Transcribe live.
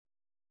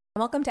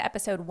Welcome to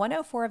episode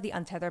 104 of the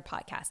Untethered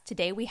podcast.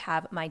 Today we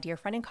have my dear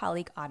friend and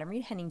colleague, Autumn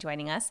Reed Henning,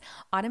 joining us.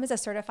 Autumn is a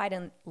certified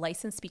and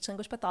licensed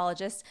speech-language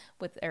pathologist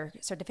with a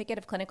certificate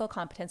of clinical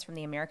competence from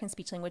the American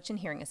Speech-Language and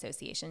Hearing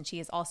Association. She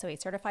is also a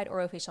certified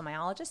orofacial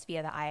myologist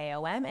via the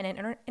IAOM and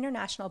an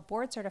international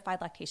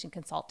board-certified lactation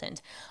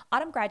consultant.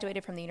 Autumn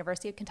graduated from the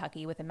University of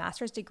Kentucky with a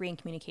master's degree in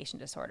communication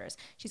disorders.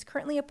 She's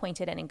currently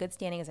appointed and in good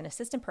standing as an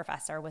assistant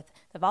professor with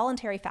the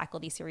voluntary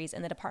faculty series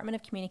in the Department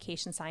of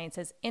Communication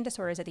Sciences and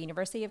Disorders at the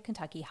University of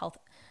Kentucky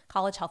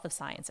College Health of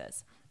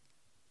Sciences.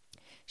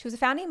 She was a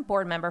founding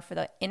board member for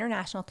the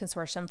International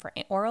Consortium for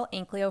Oral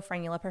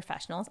Ankylophrenula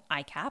Professionals,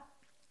 ICAP,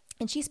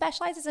 and she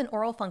specializes in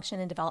oral function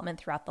and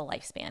development throughout the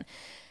lifespan.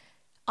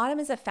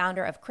 Autumn is a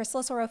founder of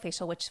Chrysalis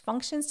Orofacial, which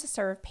functions to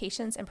serve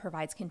patients and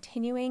provides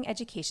continuing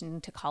education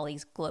to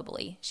colleagues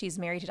globally. She's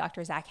married to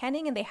Dr. Zach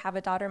Henning, and they have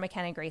a daughter,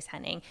 McKenna Grace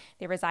Henning.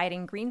 They reside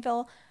in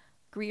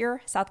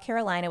Greer, South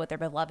Carolina, with their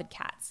beloved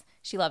cats.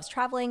 She loves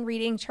traveling,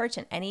 reading, church,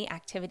 and any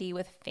activity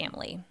with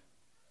family.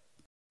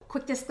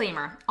 Quick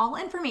disclaimer, all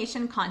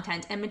information,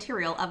 content, and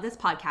material of this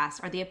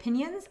podcast are the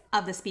opinions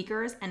of the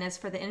speakers and is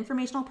for the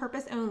informational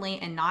purpose only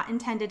and not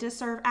intended to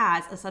serve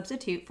as a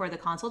substitute for the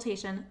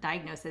consultation,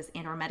 diagnosis,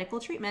 and/or medical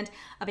treatment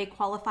of a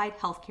qualified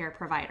healthcare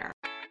provider.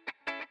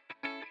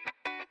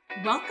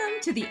 Welcome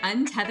to the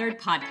Untethered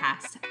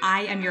podcast.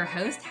 I am your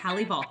host,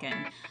 Hallie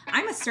Vulcan.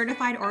 I'm a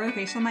certified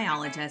orofacial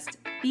myologist,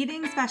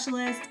 feeding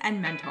specialist,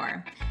 and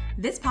mentor.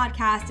 This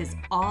podcast is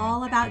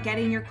all about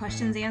getting your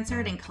questions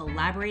answered and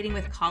collaborating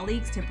with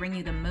colleagues to bring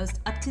you the most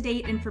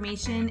up-to-date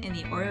information in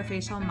the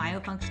orofacial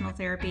myofunctional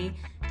therapy,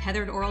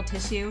 tethered oral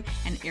tissue,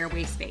 and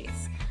airway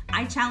space.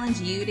 I challenge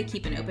you to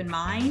keep an open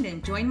mind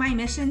and join my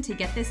mission to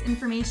get this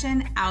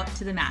information out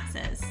to the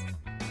masses.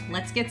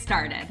 Let's get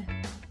started.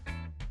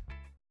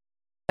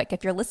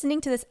 If you're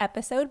listening to this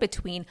episode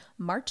between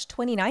March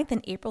 29th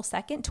and April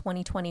 2nd,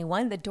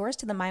 2021, the doors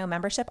to the Myo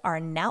membership are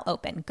now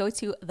open. Go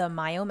to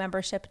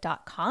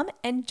themyomembership.com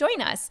and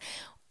join us.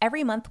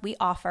 Every month, we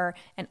offer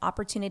an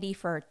opportunity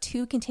for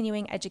 2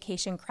 continuing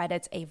education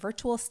credits, a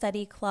virtual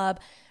study club,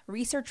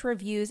 research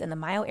reviews in the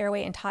myo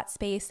airway and tot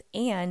space,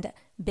 and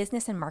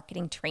business and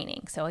marketing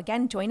training. So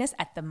again, join us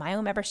at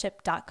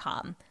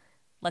themyomembership.com.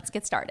 Let's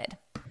get started.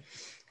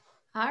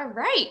 All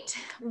right.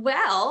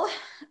 Well,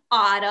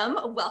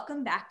 Autumn,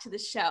 welcome back to the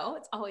show.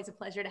 It's always a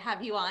pleasure to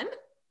have you on.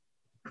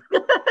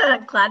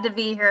 Glad to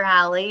be here,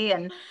 Hallie.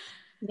 And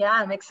yeah,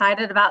 I'm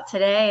excited about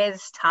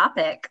today's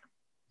topic.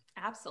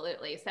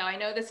 Absolutely. So I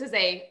know this is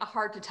a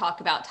hard to talk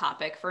about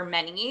topic for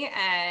many,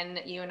 and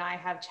you and I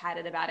have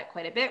chatted about it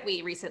quite a bit.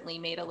 We recently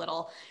made a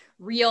little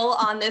reel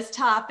on this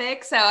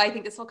topic. So I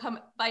think this will come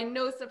by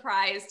no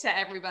surprise to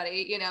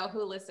everybody,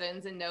 who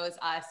listens and knows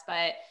us,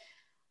 but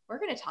we're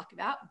going to talk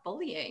about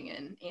bullying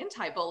and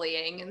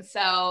anti-bullying. And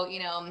so,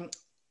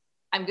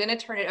 I'm going to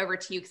turn it over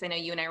to you because I know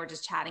you and I were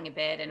just chatting a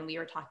bit, and we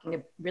were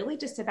talking really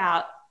just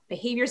about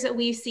behaviors that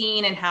we've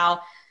seen and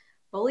how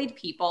bullied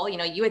people,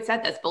 you had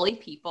said this, bullied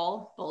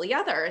people bully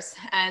others.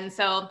 And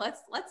so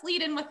let's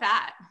lead in with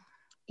that.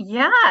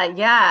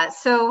 Yeah.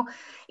 So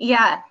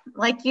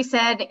like you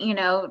said,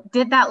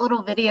 did that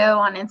little video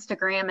on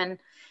Instagram, and,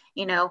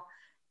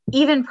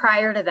 even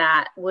prior to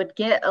that, would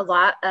get a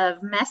lot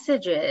of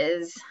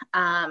messages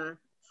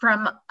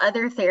from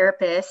other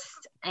therapists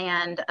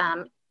and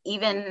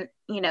even,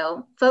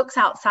 folks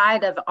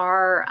outside of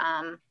our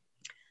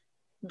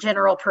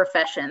general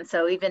profession.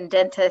 So even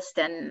dentists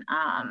and,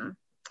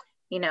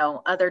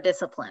 other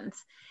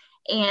disciplines.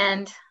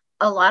 And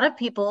a lot of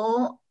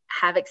people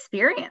have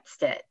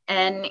experienced it.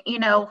 And,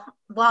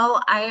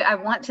 while I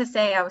want to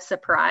say I was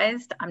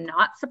surprised, I'm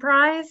not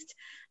surprised,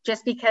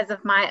 just because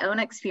of my own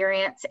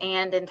experience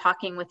and in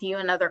talking with you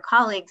and other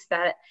colleagues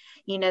that,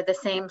 the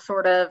same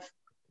sort of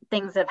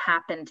things have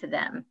happened to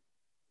them.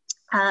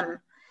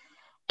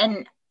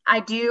 And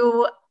I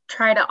do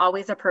try to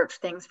always approach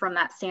things from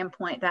that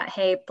standpoint that,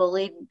 hey,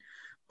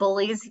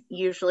 bullies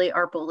usually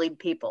are bullied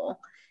people.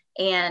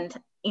 And,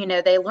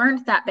 they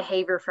learned that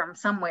behavior from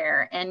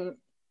somewhere. And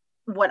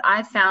what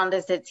I've found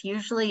is it's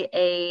usually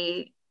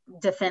a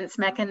defense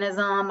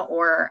mechanism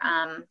or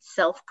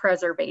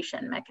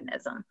self-preservation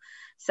mechanism.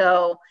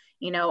 So,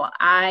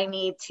 I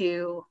need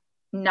to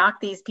knock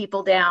these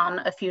people down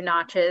a few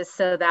notches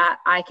so that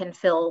I can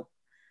feel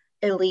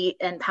elite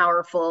and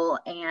powerful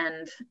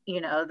and,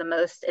 the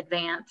most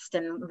advanced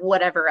and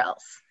whatever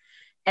else.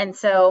 And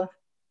so,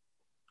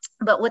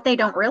 but what they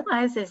don't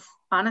realize is,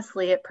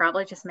 honestly, it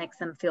probably just makes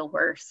them feel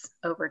worse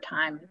over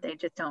time. They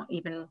just don't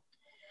even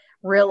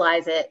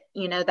realize it.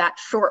 That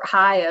short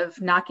high of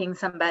knocking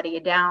somebody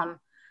down,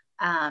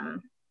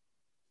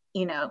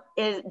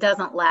 it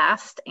doesn't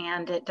last,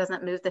 and it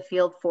doesn't move the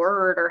field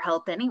forward or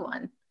help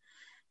anyone.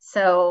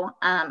 So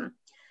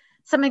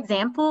some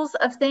examples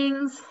of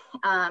things,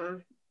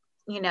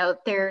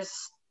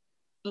 there's,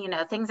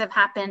 things have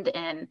happened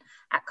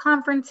at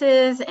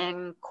conferences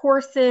and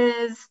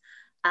courses,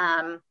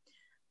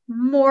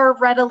 more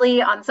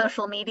readily on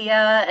social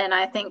media. And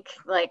I think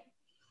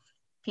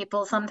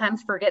people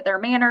sometimes forget their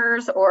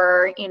manners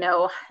or,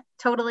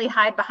 totally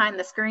hide behind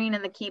the screen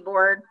and the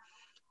keyboard.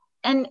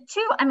 And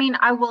two, I mean,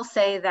 I will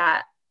say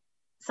that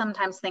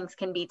sometimes things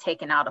can be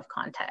taken out of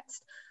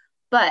context.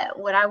 But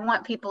what I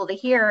want people to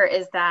hear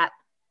is that,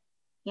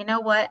 you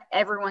know what,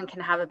 everyone can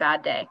have a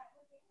bad day.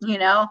 You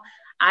know,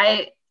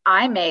 I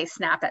may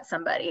snap at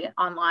somebody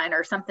online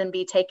or something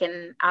be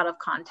taken out of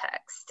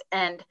context.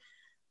 And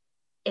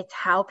it's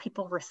how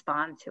people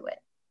respond to it.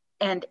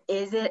 And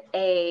is it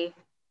a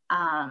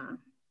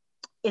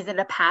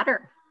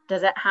pattern?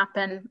 Does it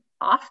happen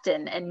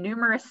often and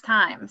numerous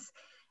times?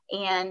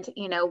 And,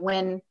 you know,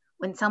 when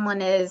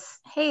someone is,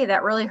 hey,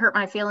 that really hurt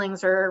my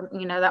feelings, or,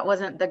 you know, that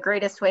wasn't the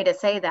greatest way to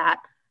say that,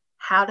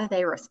 how do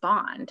they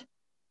respond?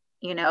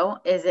 You know,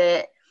 is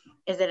it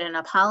an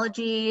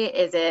apology?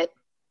 Is it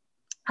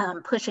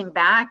pushing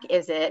back?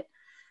 Is it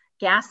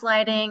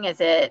gaslighting? Is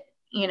it,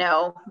 you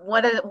know,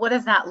 what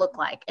does that look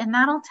like? And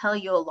that'll tell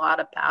you a lot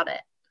about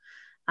it,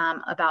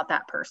 about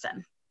that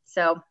person.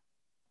 So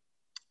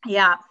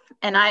yeah.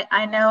 And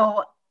I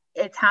know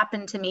it's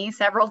happened to me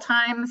several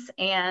times,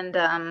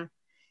 and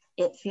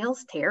it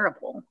feels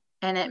terrible,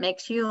 and it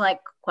makes you like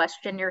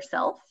question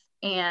yourself,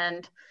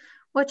 and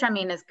which, I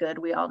mean, is good.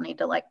 We all need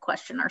to like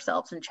question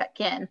ourselves and check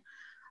in,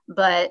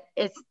 but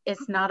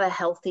it's not a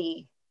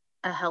healthy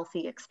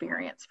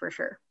experience for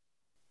sure.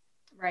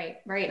 Right.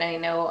 And I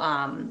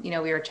know, you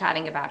know, we were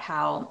chatting about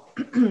how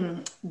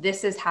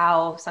this is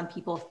how some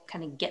people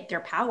kind of get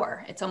their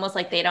power. It's almost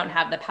like they don't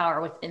have the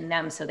power within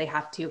them, so they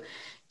have to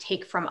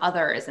take from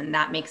others, and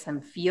that makes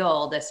them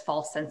feel this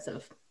false sense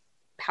of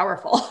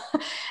powerful.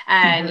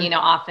 And, you know,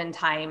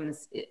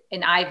 oftentimes,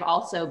 and I've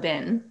also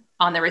been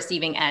on the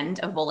receiving end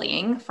of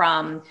bullying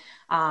from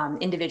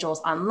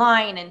individuals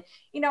online. And,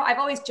 you know, I've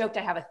always joked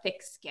I have a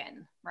thick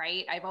skin,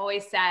 right? I've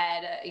always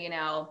said, you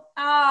know,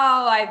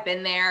 oh, I've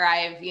been there.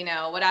 I've, you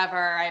know,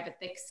 whatever. I have a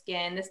thick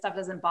skin. This stuff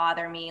doesn't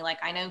bother me. Like,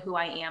 I know who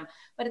I am.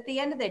 But at the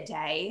end of the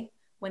day,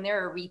 when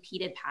there are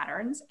repeated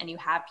patterns and you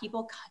have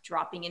people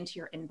dropping into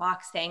your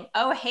inbox saying,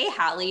 oh, hey,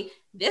 Hallie,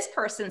 this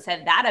person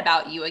said that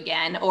about you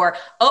again, or,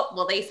 oh,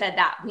 well, they said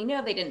that. We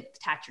know they didn't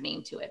attach your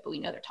name to it, but we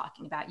know they're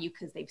talking about you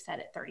because they've said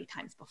it 30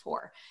 times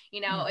before.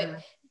 You know,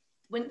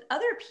 when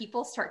other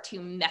people start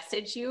to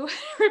message you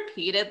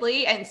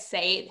repeatedly and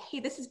say, hey,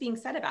 this is being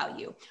said about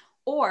you,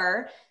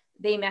 or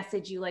they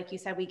message you, like you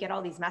said, we get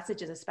all these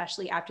messages,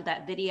 especially after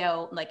that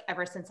video, like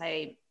ever since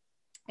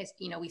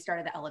you know, we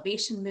started the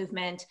elevation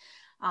movement,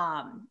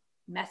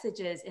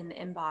 messages in the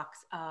inbox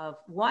of,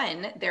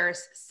 one,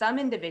 there's some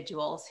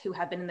individuals who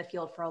have been in the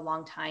field for a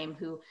long time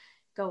who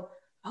go,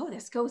 oh,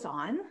 this goes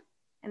on.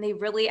 And they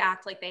really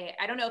act like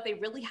I don't know if they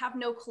really have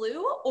no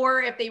clue,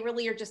 or if they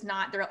really are just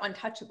not, they're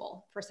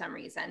untouchable for some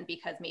reason,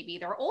 because maybe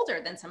they're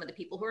older than some of the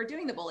people who are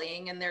doing the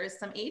bullying. And there's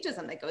some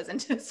ageism that goes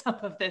into some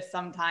of this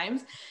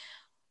sometimes.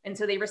 And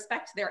so they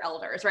respect their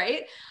elders,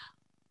 right?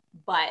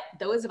 But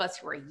those of us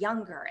who are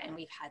younger and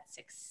we've had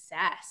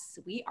success,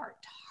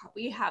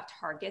 we have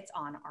targets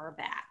on our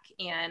back.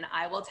 And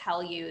I will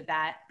tell you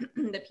that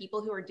the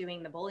people who are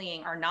doing the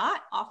bullying are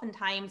not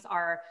oftentimes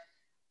our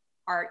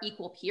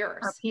equal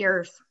peers. Our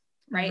peers.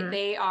 Right?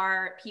 They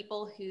are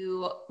people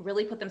who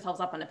really put themselves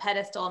up on a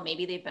pedestal.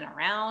 Maybe they've been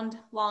around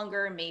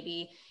longer.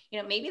 Maybe,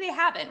 you know, maybe they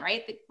haven't,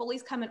 right? The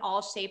bullies come in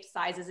all shapes,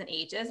 sizes, and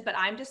ages, but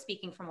I'm just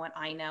speaking from what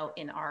I know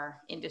in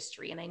our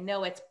industry. And I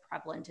know it's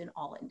prevalent in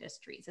all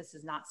industries. This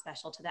is not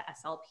special to the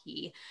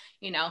SLP,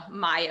 you know,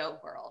 Mayo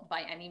world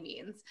by any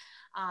means.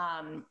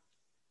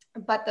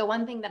 But the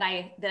one thing that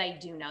I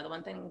do know, the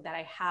one thing that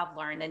I have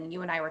learned, and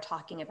you and I were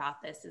talking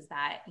about this, is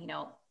that, you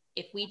know,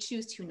 if we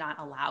choose to not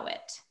allow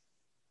it,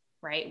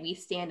 right? We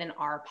stand in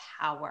our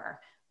power.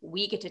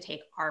 We get to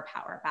take our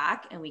power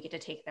back, and we get to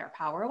take their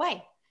power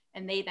away.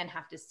 And they then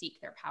have to seek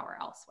their power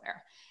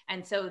elsewhere.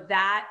 And so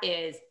that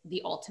is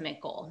the ultimate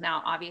goal.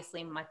 Now,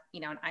 obviously, you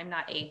know, I'm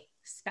not a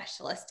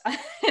specialist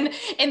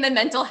in the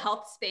mental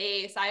health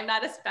space. I'm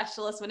not a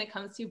specialist when it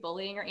comes to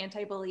bullying or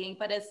anti-bullying,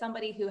 but as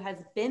somebody who has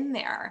been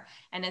there,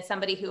 and as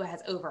somebody who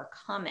has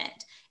overcome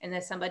it, and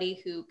as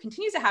somebody who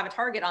continues to have a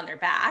target on their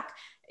back,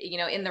 you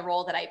know, in the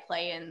role that I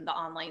play in the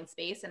online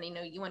space. And I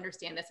know you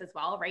understand this as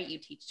well, right? You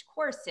teach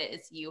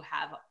courses, you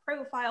have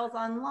profiles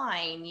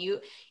online,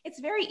 it's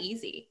very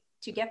easy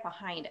to get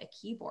behind a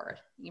keyboard,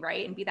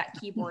 right? And be that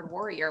keyboard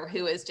warrior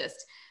who is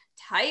just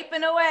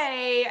typing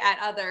away at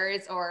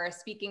others or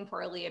speaking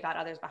poorly about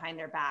others behind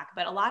their back.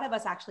 But a lot of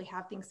us actually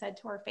have things said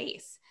to our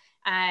face.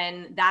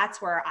 And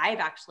that's where I've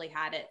actually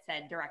had it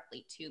said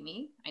directly to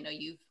me. I know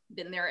you've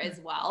been there as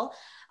well.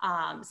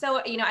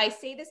 So, you know, I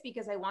say this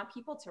because I want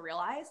people to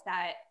realize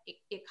that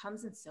it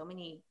comes in so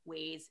many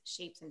ways,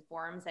 shapes, and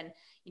forms. And,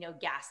 you know,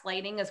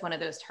 gaslighting is one of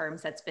those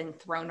terms that's been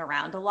thrown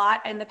around a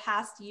lot in the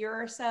past year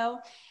or so.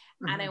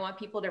 And I want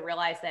people to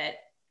realize that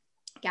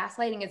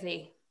gaslighting is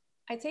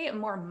I'd say a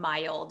more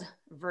mild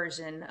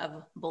version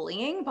of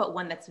bullying, but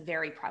one that's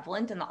very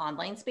prevalent in the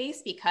online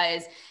space,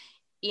 because,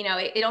 you know,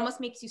 it almost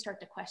makes you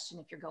start to question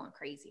if you're going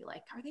crazy.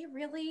 Like, are they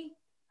really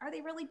are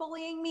they really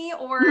bullying me?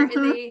 Or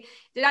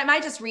Mm-hmm. am I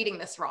just reading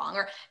this wrong?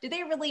 Or did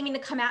they really mean to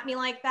come at me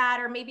like that?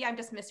 Or maybe I'm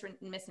just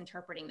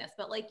misinterpreting this.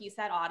 But like you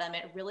said, Autumn,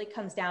 it really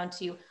comes down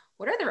to,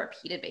 what are the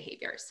repeated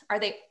behaviors? Are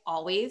they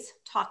always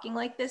talking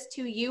like this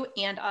to you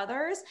and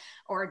others,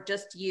 or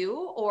just you?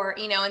 Or,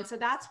 and so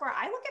that's where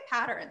I look at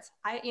patterns.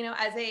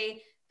 As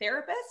a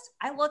therapist,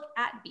 I look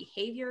at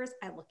behaviors,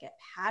 I look at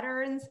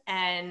patterns,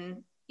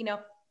 and,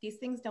 these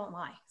things don't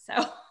lie. So.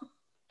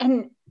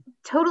 And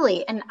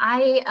totally. And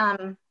I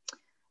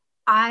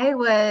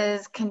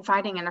was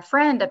confiding in a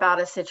friend about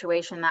a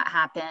situation that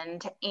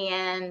happened.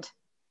 And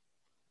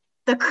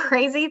the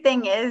crazy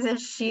thing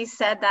is she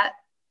said that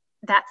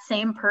that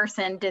same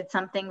person did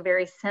something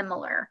very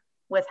similar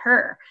with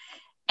her.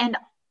 And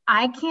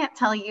I can't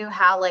tell you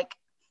how,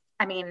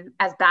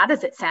 as bad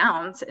as it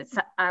sounds,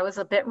 I was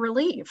a bit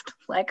relieved.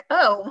 Like,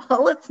 oh,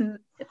 well,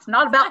 it's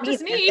not about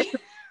just me.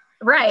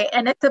 Right.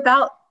 And it's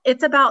about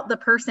the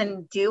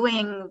person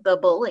doing the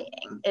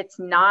bullying. It's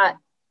not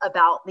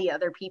about the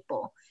other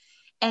people.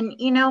 And,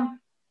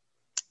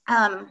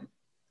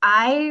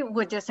 I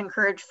would just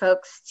encourage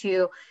folks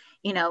to,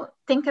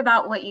 think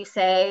about what you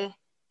say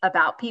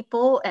about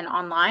people and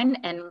online,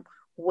 and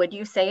would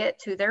you say it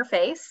to their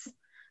face?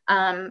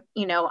 I'm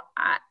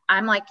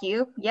like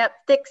you, yep,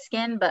 thick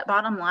skin, but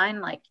bottom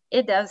line, like,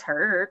 it does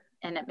hurt,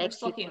 and it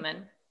makes you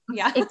human.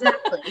 Yeah,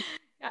 exactly.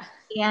 Yeah.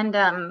 And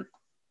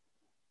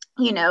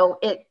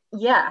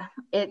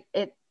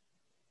it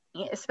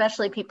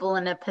especially people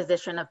in a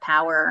position of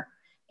power,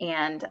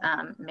 and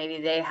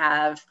maybe they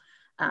have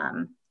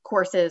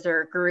courses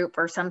or group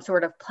or some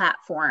sort of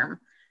platform,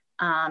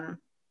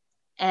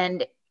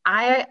 and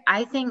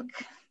I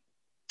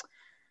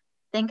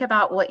think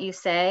about what you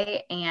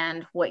say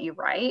and what you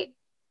write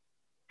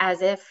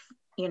as if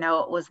it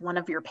was one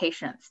of your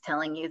patients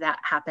telling you that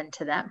happened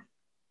to them.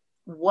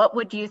 What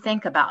would you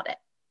think about it?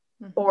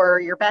 Mm-hmm. Or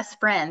your best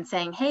friend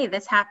saying, hey,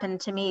 this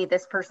happened to me,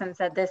 this person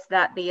said this,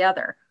 that, the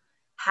other.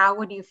 How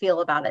would you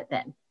feel about it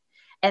then?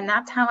 And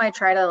that's how I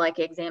try to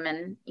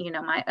examine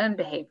my own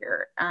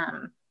behavior.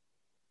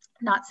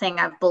 Not saying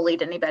I've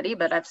bullied anybody,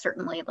 but I've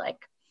certainly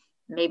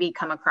maybe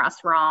come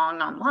across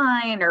wrong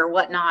online or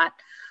whatnot.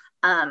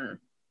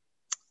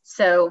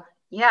 So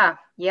yeah,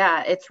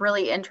 it's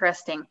really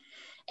interesting.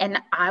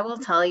 And I will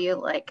tell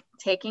you,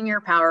 taking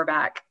your power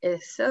back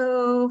is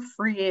so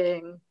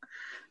freeing.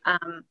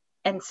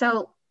 And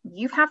so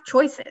you have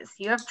choices.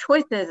 You have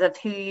choices of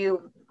who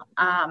you,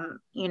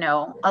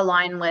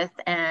 align with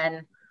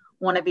and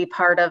want to be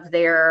part of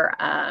their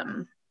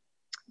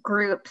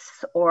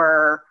groups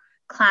or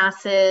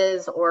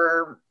classes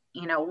or,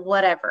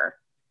 whatever.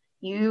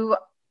 You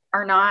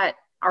are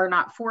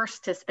not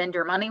forced to spend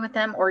your money with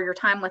them or your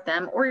time with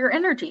them or your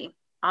energy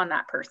on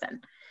that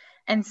person.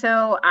 And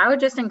so I would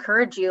just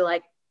encourage you,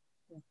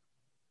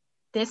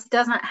 this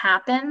doesn't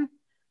happen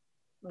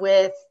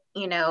with,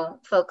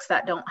 folks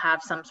that don't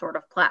have some sort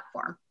of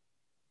platform.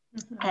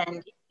 Mm-hmm.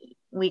 And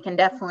we can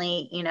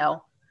definitely,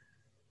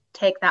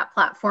 take that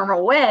platform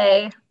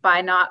away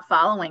by not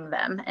following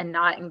them and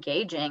not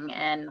engaging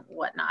and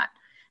whatnot.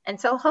 And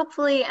so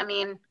hopefully,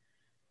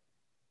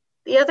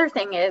 the other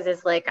thing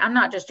is I'm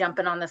not just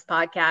jumping on this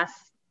podcast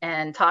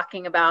and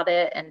talking about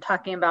it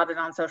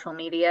on social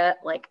media.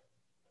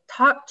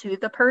 Talk to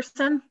the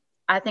person.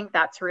 I think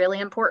that's really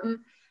important.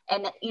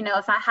 And,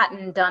 if I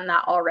hadn't done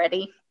that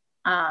already,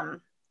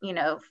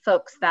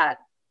 folks that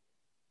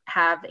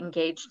have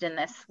engaged in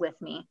this with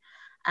me,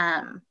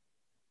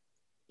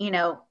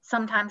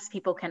 sometimes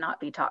people cannot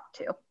be talked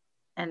to.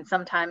 And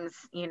sometimes,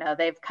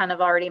 they've kind of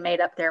already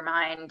made up their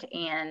mind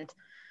and,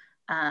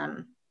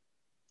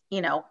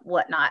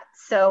 whatnot.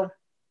 So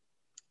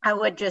I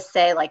would just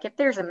say, if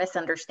there's a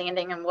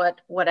misunderstanding and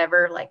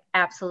whatever,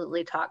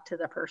 absolutely talk to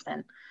the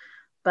person.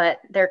 But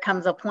there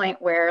comes a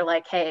point where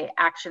hey,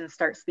 actions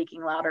start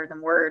speaking louder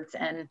than words,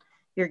 and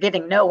you're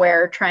getting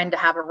nowhere trying to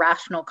have a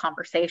rational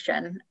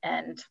conversation.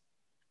 And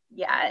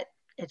yeah,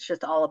 it's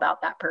just all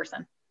about that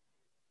person.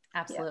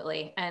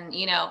 Absolutely. Yeah. And,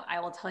 I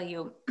will tell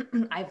you,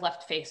 I've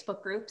left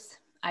Facebook groups.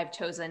 I've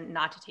chosen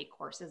not to take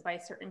courses by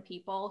certain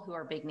people who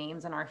are big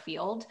names in our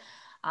field.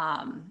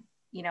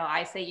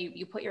 I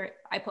say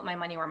I put my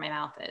money where my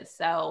mouth is.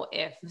 So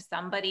if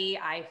somebody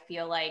I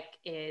feel like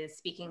is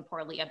speaking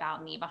poorly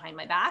about me behind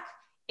my back,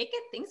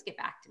 things get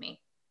back to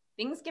me.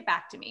 Things get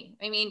back to me.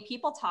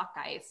 People talk,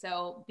 guys.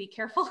 So be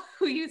careful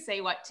who you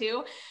say what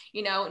to,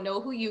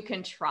 know who you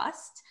can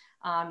trust,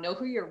 know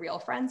who your real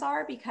friends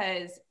are,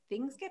 because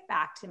things get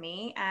back to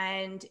me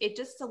and it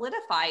just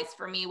solidifies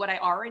for me what I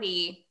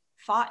already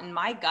thought in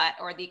my gut,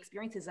 or the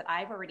experiences that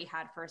I've already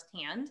had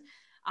firsthand.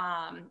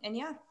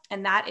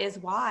 And that is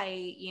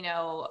why,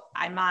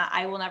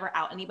 I will never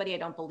out anybody. I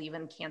don't believe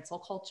in cancel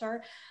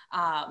culture. So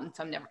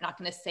I'm not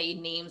going to say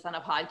names on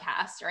a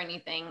podcast or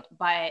anything,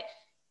 but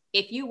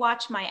if you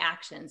watch my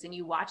actions and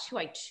you watch who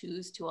I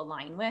choose to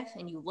align with,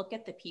 and you look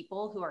at the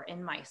people who are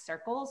in my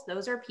circles,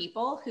 those are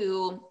people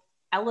who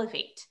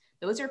elevate.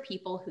 Those are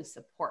people who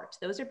support.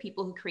 Those are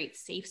people who create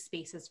safe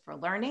spaces for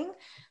learning.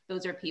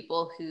 Those are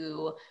people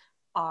who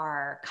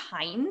are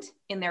kind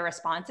in their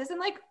responses. And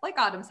like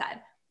Autumn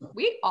said,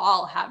 We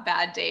all have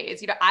bad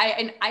days.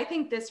 I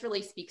think this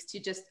really speaks to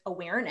just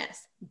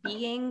awareness,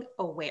 being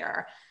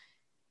aware.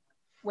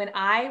 When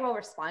I will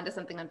respond to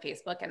something on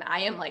Facebook and I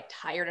am like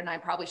tired and I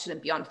probably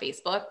shouldn't be on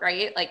Facebook,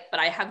 right? Like, but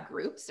I have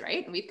groups,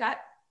 right? And we've got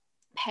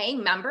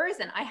paying members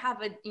and I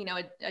have a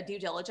due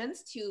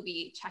diligence to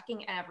be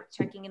checking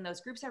in those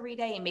groups every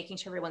day and making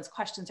sure everyone's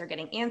questions are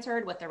getting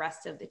answered with the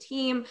rest of the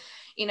team,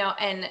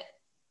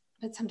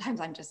 but sometimes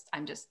I'm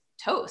just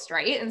toast,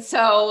 right? And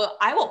so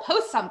I will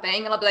post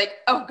something and I'll be like,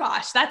 oh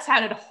gosh, that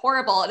sounded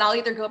horrible. And I'll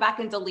either go back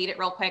and delete it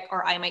real quick,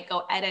 or I might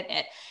go edit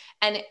it.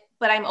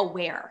 But I'm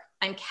aware,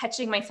 I'm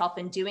catching myself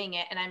in doing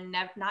it. And I'm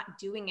not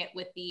doing it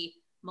with the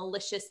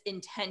malicious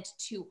intent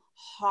to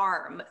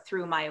harm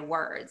through my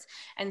words.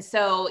 And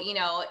so,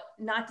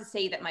 not to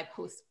say that my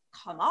posts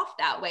come off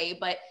that way,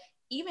 but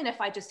even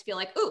if I just feel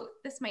like, ooh,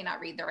 this might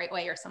not read the right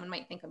way, or someone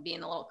might think I'm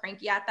being a little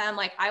cranky at them,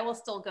 like I will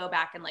still go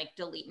back and like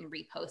delete and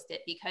repost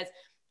it, because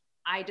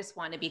I just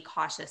want to be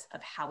cautious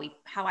of how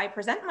I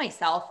present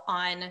myself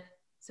on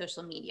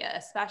social media,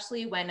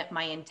 especially when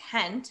my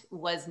intent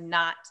was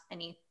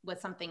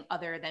something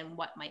other than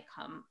what might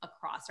come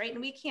across, right?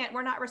 And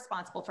we're not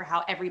responsible for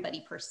how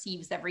everybody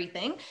perceives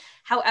everything.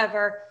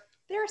 However,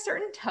 there are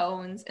certain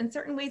tones and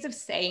certain ways of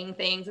saying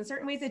things and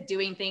certain ways of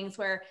doing things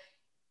where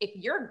if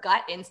your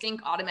gut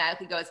instinct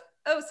automatically goes,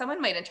 oh,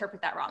 someone might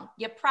interpret that wrong,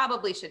 you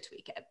probably should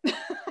tweak it.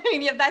 I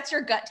mean, if that's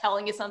your gut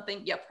telling you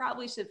something, you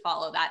probably should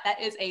follow that.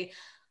 That is a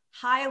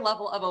high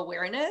level of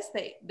awareness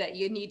that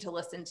you need to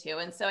listen to.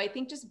 And so I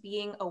think just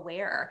being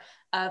aware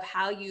of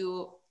how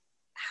you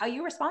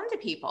respond to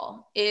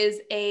people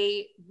is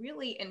a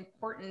really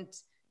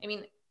important, I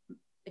mean,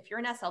 if you're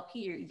an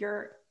SLP,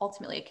 you're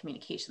ultimately a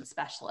communication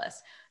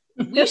specialist.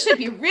 We should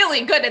be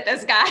really good at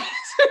this, guys.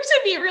 We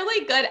should be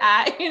really good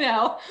at,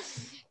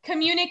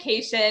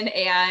 communication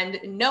and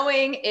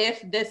knowing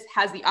if this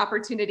has the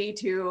opportunity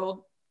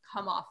to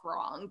come off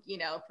wrong,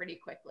 pretty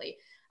quickly.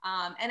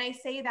 And I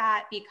say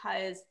that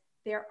because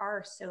there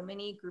are so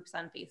many groups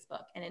on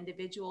Facebook and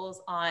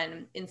individuals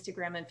on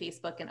Instagram and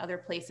Facebook and other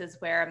places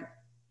where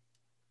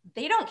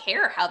they don't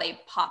care how they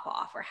pop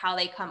off or how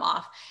they come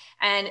off,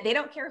 and they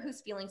don't care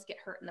whose feelings get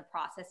hurt in the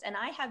process. And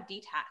I have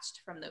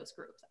detached from those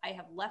groups. I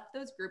have left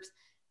those groups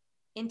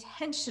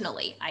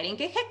intentionally. I didn't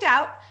get kicked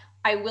out.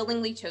 I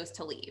willingly chose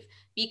to leave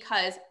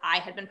because I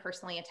had been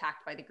personally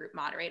attacked by the group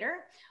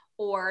moderator,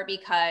 or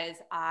because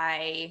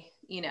I,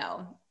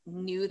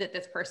 knew that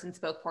this person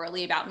spoke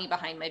poorly about me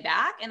behind my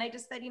back. And I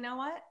just said, you know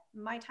what?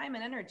 My time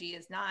and energy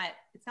it's not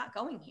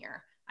going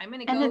here. I'm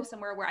going to go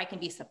somewhere where I can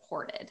be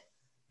supported.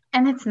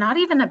 And it's not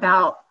even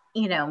about,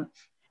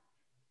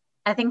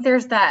 I think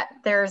there's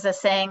a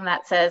saying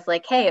that says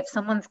like, hey, if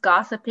someone's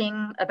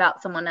gossiping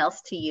about someone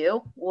else to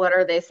you, what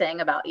are they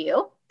saying about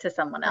you to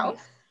someone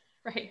else?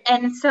 Right.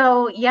 And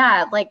so,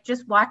 yeah, like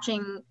just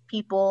watching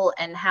people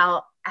and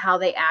how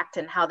they act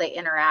and how they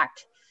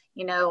interact,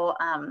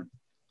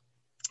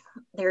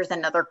 there's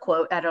another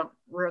quote, I don't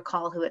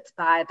recall who it's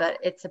by, but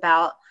it's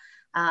about,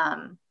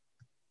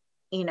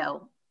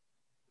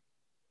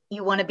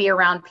 you want to be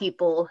around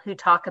people who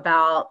talk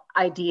about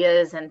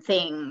ideas and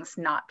things,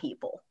 not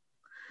people.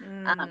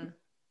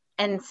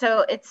 And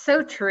so it's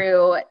so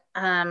true,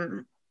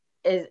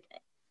 is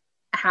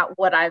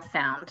what I've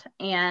found.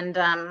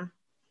 And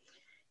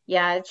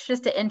yeah, it's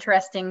just an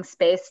interesting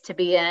space to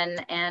be in,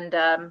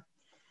 and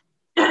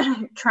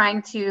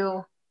trying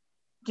to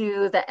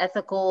do the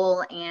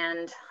ethical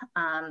and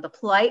the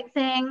polite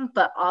thing,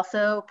 but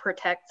also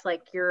protect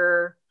like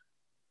your,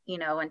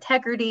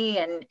 integrity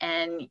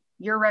and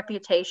your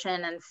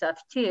reputation and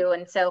stuff too.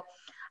 And so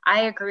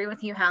I agree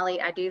with you,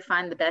 Hallie. I do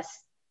find the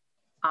best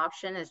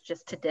option is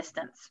just to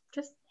distance.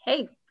 Just,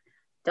 hey,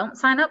 don't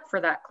sign up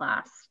for that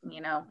class.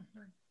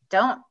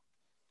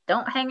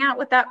 Don't hang out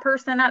with that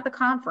person at the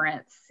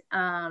conference.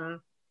 Unfollow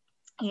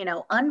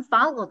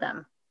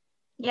them.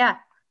 Yeah,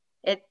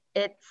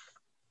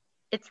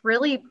 it's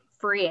really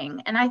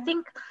freeing. And I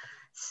think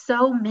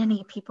so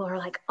many people are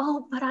like,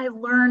 oh, but I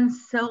learned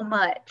so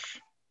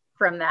much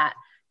from that.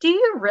 Do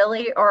you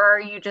really, or are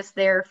you just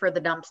there for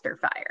the dumpster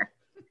fire?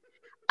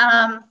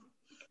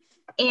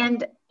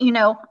 And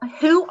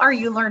who are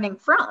you learning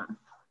from?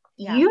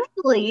 Yeah.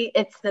 Usually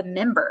it's the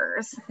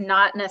members,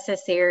 not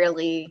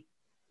necessarily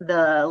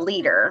the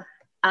leader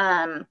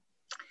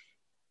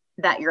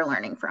that you're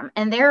learning from.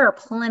 And there are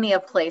plenty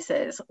of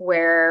places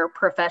where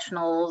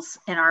professionals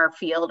in our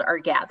field are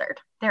gathered.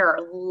 There are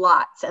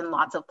lots and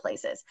lots of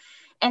places.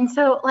 And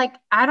so like,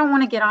 I don't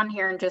want to get on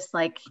here and just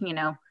like,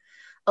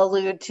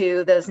 allude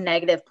to those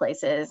negative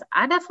places.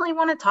 I definitely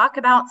want to talk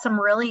about some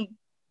really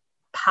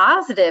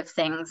positive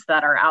things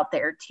that are out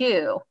there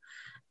too.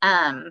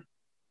 And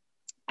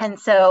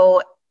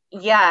so,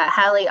 yeah,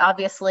 Hallie,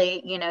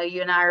 obviously, you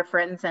and I are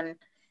friends, and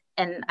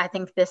I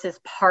think this is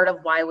part of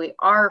why we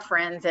are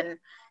friends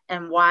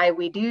and why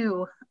we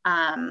do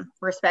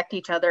respect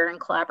each other and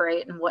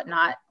collaborate and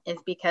whatnot, is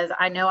because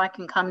I know I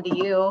can come to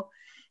you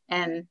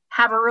and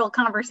have a real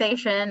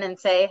conversation and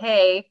say,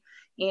 hey,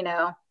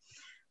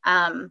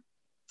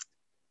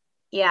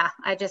 yeah,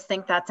 I just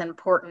think that's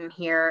important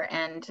here.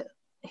 And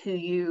who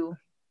you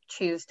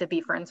choose to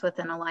be friends with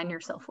and align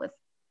yourself with.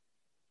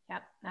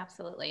 Yep,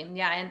 absolutely.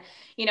 Yeah. And,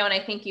 and I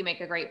think you make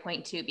a great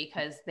point too,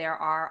 because there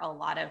are a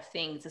lot of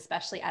things,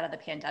 especially out of the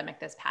pandemic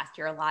this past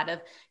year, a lot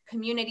of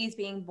communities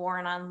being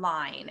born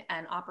online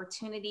and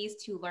opportunities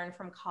to learn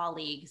from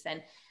colleagues.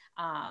 And,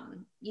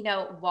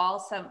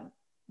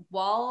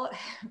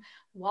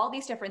 while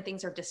these different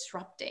things are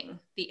disrupting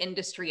the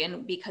industry,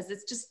 and because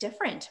it's just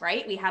different,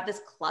 right? We have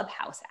this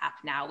Clubhouse app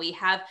now, we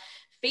have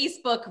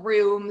Facebook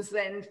rooms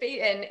and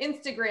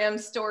Instagram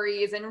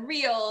stories and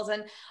reels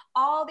and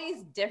all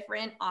these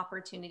different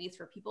opportunities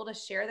for people to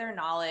share their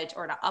knowledge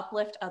or to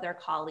uplift other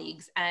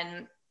colleagues.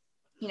 And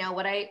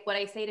what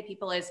I say to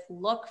people is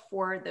look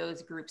for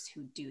those groups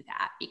who do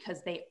that,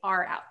 because they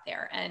are out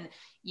there and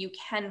you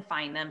can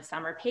find them.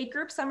 Some are paid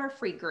groups, some are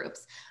free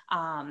groups.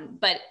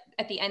 But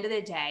at the end of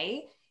the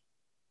day,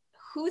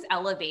 who's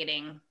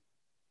elevating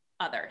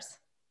others?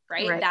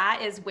 Right?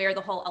 That is where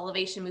the whole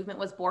elevation movement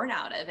was born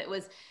out of. It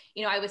was,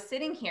 I was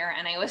sitting here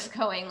and I was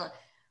going,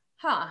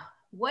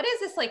 what is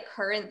this like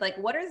current, like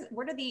what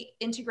are the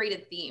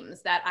integrated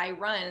themes that I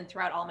run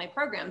throughout all my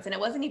programs? And it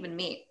wasn't even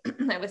me.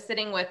 I was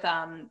sitting with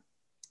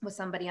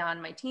somebody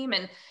on my team,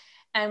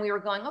 and we were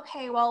going,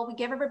 okay, well,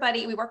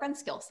 we work on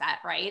skill set,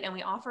 right? And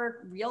we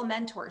offer real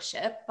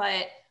mentorship,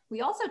 but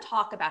we also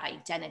talk about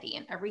identity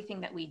and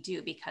everything that we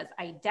do, because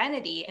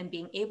identity and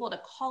being able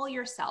to call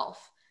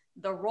yourself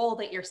the role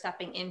that you're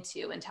stepping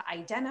into and to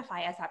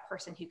identify as that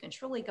person who can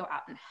truly go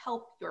out and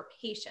help your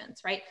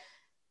patients, right?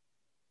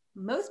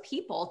 Most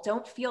people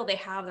don't feel they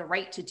have the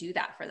right to do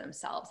that for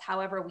themselves.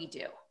 However, we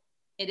do.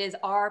 It's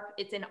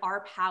in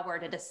our power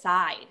to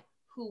decide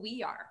who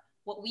we are,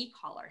 what we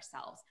call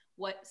ourselves,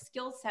 what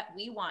skill set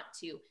we want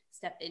to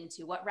step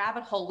into, what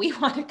rabbit hole we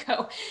want to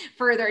go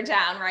further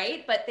down,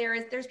 right? But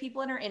there's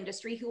people in our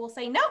industry who will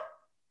say, no,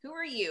 who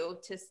are you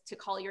to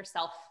call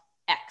yourself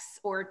X,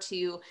 or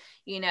to,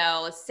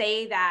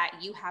 say that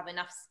you have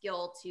enough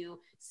skill to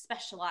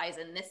specialize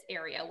in this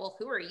area? Well,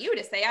 who are you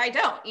to say I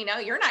don't?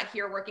 You're not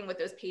here working with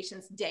those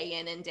patients day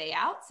in and day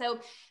out. So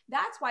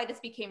that's why this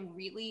became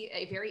really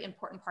a very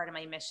important part of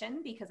my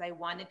mission, because I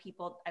wanted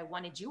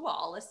you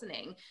all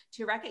listening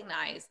to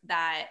recognize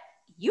that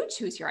you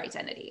choose your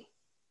identity.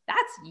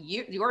 That's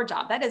your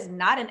job. That is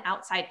not an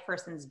outside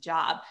person's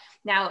job.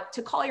 Now,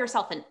 to call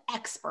yourself an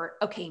expert,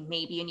 okay,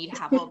 maybe you need to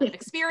have a little bit of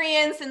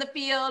experience in the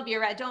field.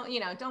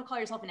 Don't call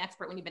yourself an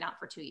expert when you've been out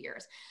for 2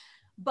 years.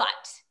 But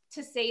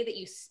to say that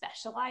you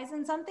specialize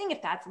in something,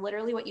 if that's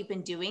literally what you've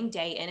been doing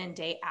day in and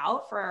day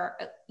out for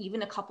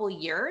even a couple of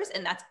years,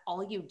 and that's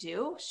all you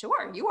do,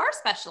 sure, you are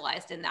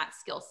specialized in that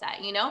skill set,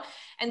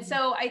 And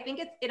so I think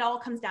it all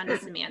comes down to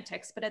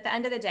semantics. But at the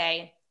end of the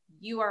day,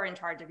 you are in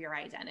charge of your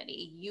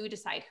identity. You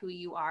decide who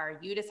you are.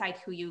 You decide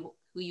who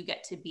you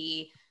get to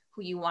be,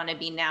 who you want to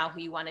be now, who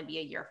you want to be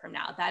a year from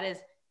now.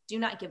 Do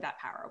not give that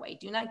power away.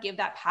 Do not give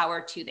that power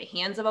to the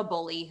hands of a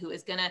bully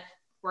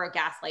or a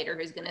gaslighter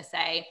who's going to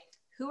say,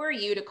 who are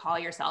you to call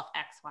yourself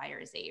X, Y,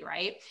 or Z,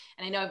 right?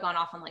 And I know I've gone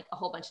off on like a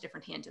whole bunch of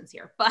different tangents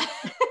here, but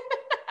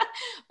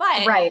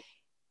right.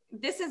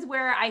 This is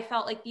where I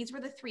felt like these were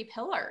the 3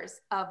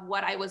 pillars of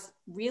what I was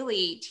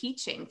really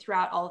teaching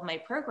throughout all of my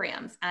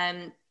programs.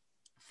 And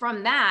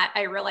from that,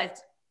 I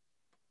realized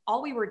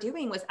all we were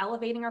doing was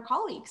elevating our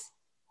colleagues.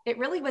 It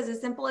really was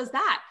as simple as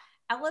that,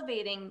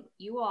 elevating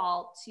you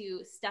all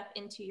to step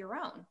into your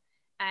own.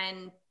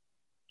 And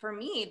for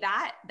me,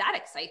 that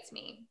excites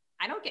me.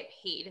 I don't get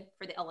paid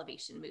for the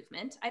elevation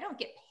movement. I don't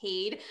get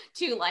paid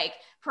to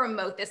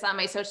promote this on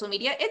my social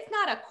media. It's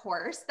not a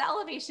course. The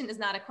elevation is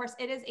not a course.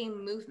 It is a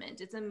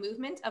movement. It's a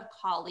movement of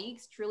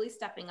colleagues truly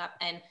stepping up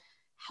and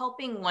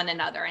helping one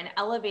another and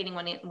elevating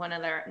one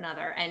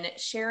another and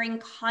sharing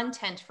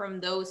content from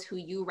those who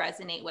you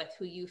resonate with,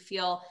 who you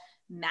feel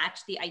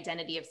match the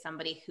identity of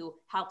somebody who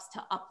helps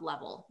to up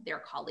level their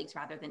colleagues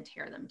rather than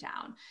tear them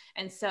down.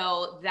 And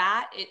so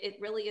that it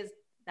really is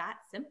that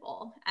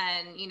simple.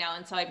 And,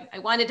 and so I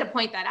wanted to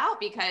point that out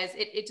because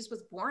it just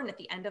was born at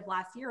the end of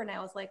last year. And I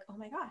was like, oh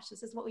my gosh,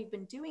 this is what we've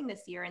been doing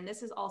this year. And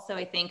this is also,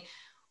 I think,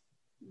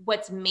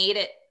 what's made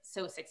it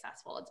so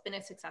successful. It's been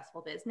a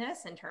successful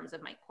business in terms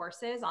of my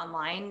courses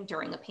online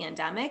during a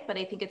pandemic, but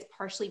I think it's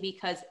partially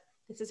because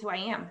this is who I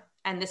am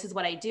and this is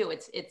what I do.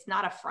 It's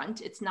not a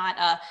front. It's not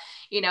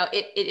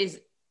it is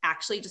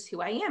actually just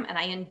who I am. And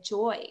I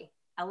enjoy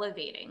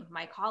elevating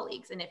my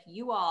colleagues. And if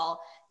you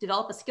all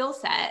develop a skill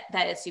set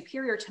that is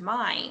superior to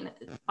mine,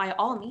 by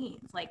all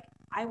means,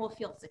 I will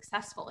feel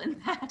successful in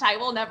that. I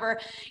will never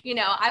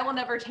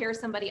tear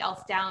somebody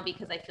else down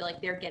because I feel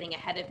like they're getting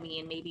ahead of me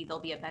and maybe they'll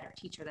be a better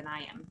teacher than I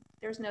am.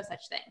 There's no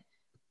such thing.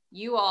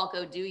 You all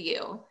go do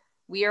you.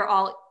 We are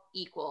all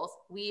equals.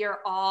 We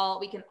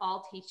can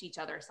all teach each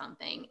other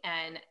something.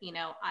 And,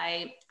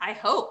 I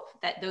hope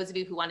that those of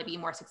you who want to be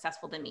more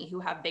successful than me, who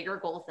have bigger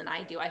goals than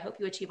I do, I hope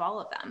you achieve all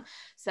of them.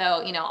 So,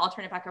 I'll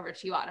turn it back over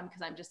to you, Autumn,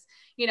 because I'm just,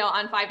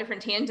 on 5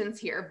 different tangents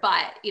here,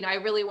 but, I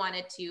really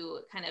wanted to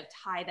kind of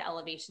tie the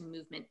elevation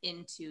movement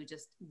into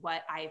just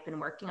what I've been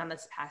working on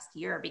this past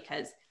year,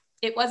 because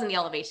it wasn't the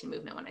elevation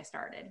movement when I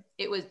started.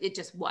 It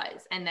just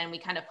was. And then we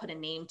kind of put a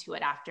name to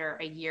it after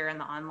a year in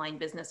the online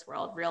business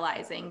world,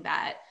 realizing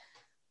that,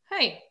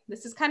 hey,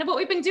 this is kind of what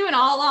we've been doing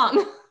all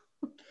along.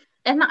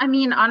 And I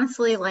mean,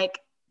 honestly, like,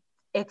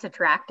 it's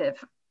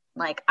attractive.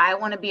 Like, I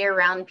want to be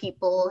around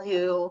people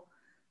who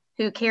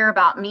care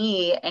about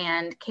me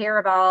and care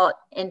about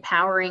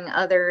empowering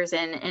others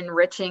and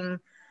enriching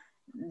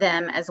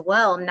them as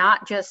well.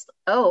 Not just,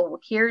 oh,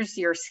 here's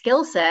your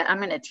skill set, I'm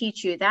going to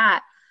teach you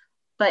that.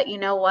 But you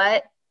know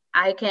what?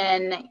 I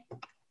can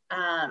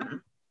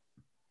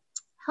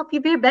help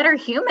you be a better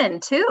human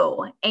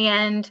too.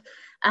 And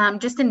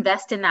just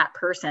invest in that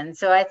person.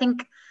 So I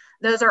think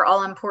those are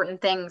all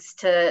important things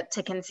to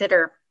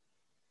consider.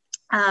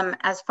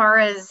 As far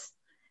as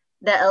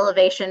the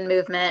elevation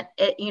movement,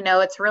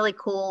 it's really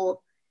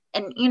cool.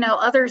 And,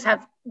 others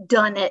have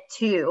done it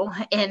too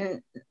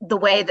in the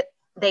way that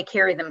they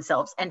carry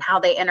themselves and how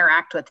they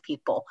interact with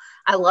people.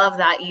 I love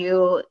that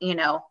you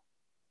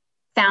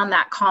found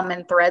that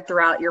common thread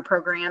throughout your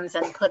programs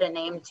and put a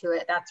name to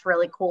it. That's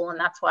really cool. And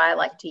that's why I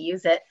like to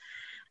use it.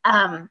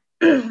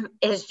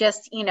 Is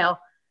just,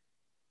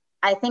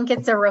 I think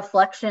it's a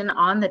reflection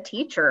on the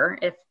teacher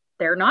if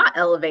they're not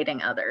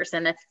elevating others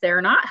and if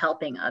they're not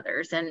helping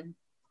others. And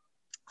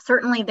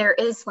certainly there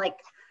is like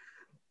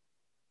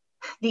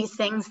these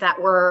things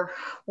that we're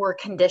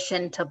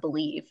conditioned to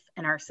believe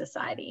in our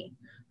society.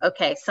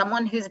 Okay,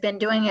 someone who's been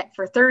doing it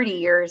for 30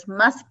 years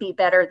must be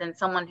better than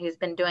someone who's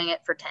been doing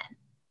it for 10.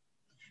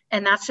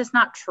 And that's just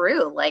not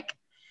true. Like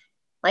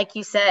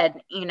you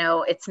said,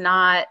 it's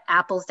not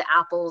apples to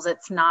apples.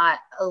 It's not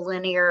a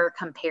linear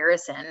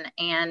comparison.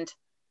 And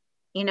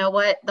you know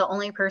what? The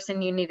only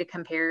person you need to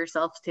compare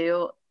yourself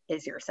to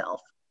is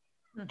yourself.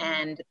 Mm-hmm.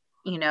 And,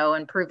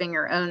 improving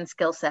your own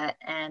skill set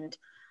and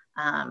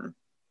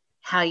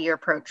how you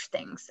approach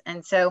things.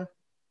 And so,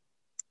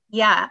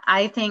 yeah,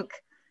 I think,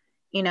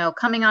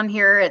 coming on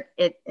here,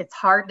 it's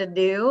hard to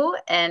do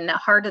and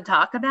hard to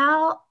talk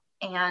about.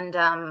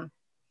 And,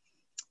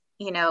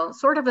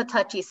 sort of a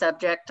touchy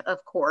subject,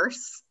 of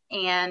course.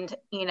 And,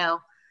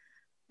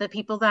 the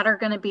people that are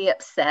going to be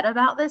upset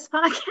about this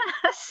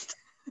podcast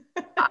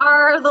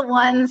are the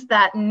ones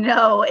that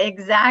know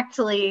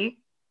exactly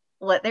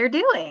what they're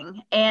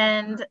doing.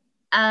 And,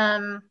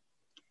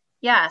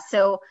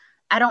 so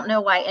I don't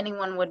know why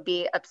anyone would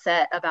be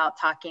upset about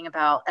talking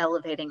about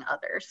elevating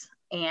others.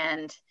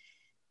 And,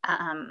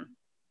 I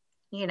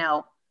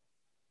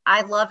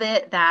love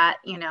it that,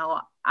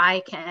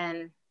 I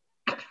can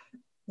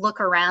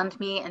look around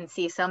me and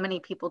see so many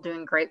people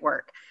doing great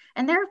work.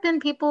 And there have been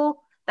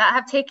people that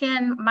have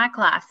taken my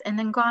class and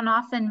then gone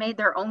off and made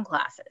their own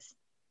classes.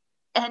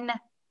 And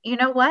you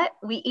know what?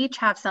 We each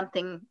have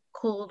something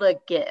cool to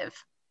give.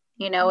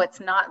 It's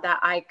not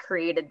that I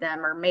created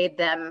them or made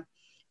them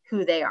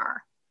who they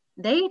are.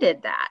 They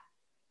did that.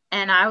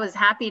 And I was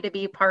happy to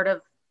be part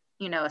of,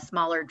 a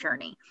smaller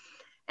journey.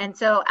 And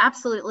so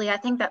absolutely, I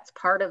think that's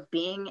part of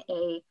being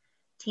a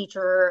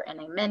teacher and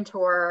a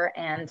mentor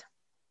and,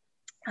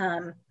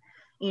 a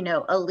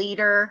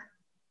leader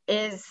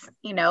is,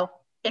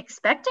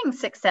 expecting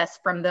success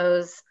from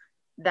those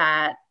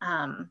that,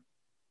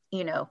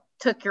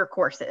 took your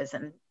courses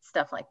and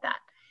stuff like that.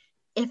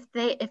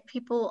 If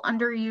people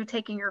under you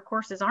taking your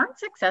courses aren't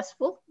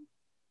successful,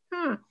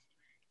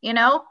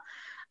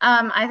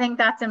 I think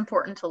that's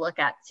important to look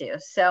at too.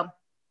 So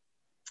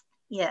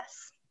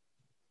yes.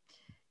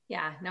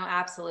 Yeah, no,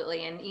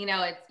 absolutely. And,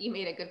 you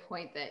made a good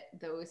point that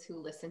those who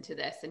listen to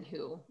this and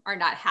who are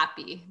not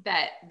happy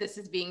that this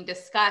is being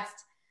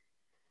discussed,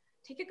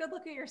 take a good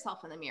look at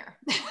yourself in the mirror.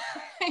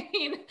 I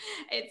mean,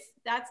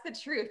 that's the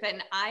truth.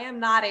 And I am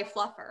not a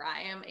fluffer.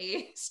 I am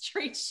a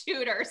straight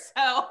shooter.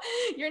 So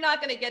you're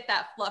not going to get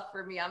that fluff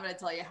from me. I'm going to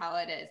tell you how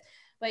it is.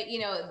 But,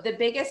 the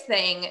biggest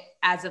thing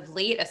as of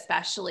late,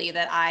 especially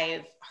that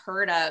I've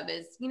heard of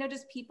is,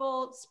 just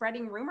people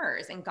spreading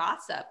rumors and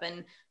gossip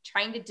and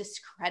trying to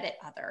discredit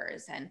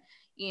others. And,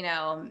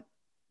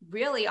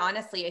 really,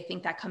 honestly, I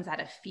think that comes out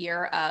of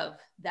fear of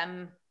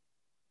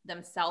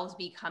themselves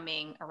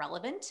becoming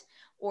irrelevant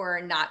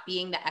or not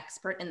being the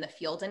expert in the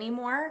field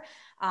anymore.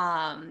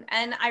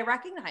 And I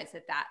recognize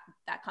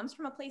that comes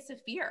from a place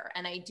of fear.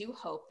 And I do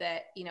hope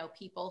that,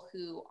 people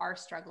who are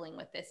struggling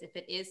with this, if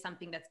it is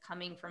something that's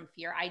coming from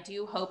fear, I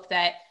do hope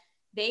that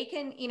they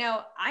can,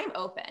 I'm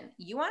open.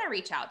 You want to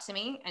reach out to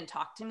me and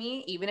talk to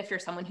me, even if you're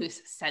someone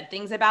who's said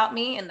things about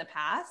me in the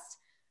past,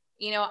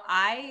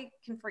 I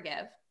can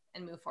forgive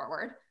and move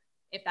forward.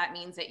 If that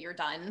means that you're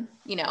done,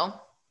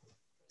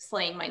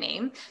 slaying my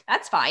name,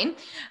 that's fine.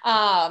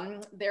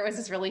 There was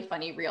this really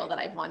funny reel that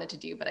I've wanted to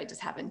do, but I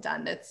just haven't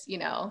done. That's,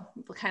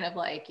 kind of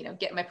like,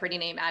 get my pretty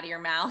name out of your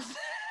mouth.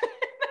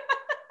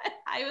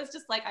 I was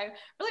just like, I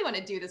really want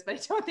to do this, but I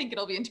don't think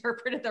it'll be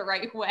interpreted the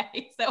right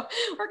way. So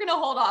we're going to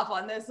hold off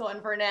on this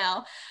one for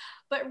now.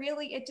 But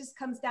really, it just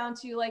comes down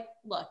to like,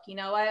 look, you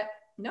know what?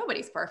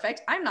 Nobody's perfect.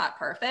 I'm not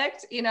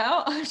perfect.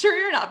 I'm sure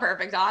you're not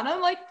perfect, Anna.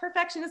 Like,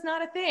 perfection is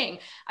not a thing.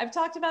 I've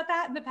talked about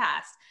that in the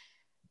past.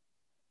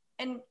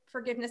 And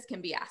forgiveness can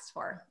be asked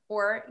for.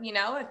 Or,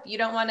 if you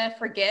don't want to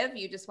forgive,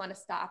 you just want to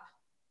stop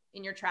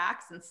in your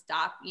tracks and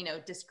stop,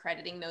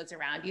 discrediting those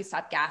around you,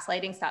 stop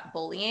gaslighting, stop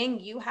bullying.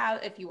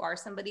 If you are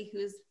somebody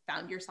who's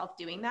found yourself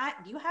doing that,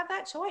 you have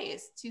that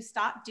choice to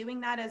stop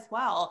doing that as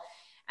well.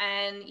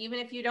 And even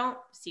if you don't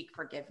seek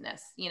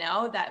forgiveness,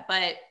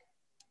 but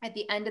at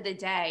the end of the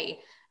day,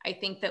 I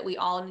think that we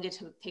all needed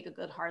to take a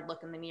good hard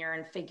look in the mirror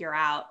and figure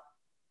out,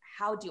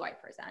 how do I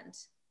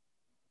present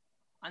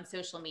on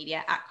social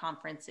media, at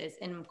conferences,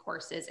 in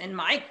courses, in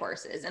my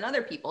courses, and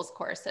other people's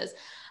courses,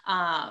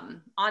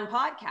 on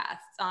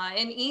podcasts,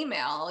 in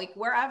email, like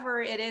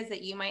wherever it is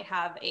that you might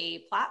have a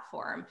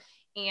platform,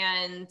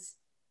 and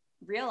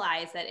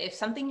realize that if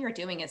something you're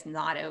doing is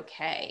not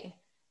okay,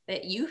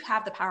 that you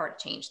have the power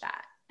to change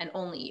that, and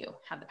only you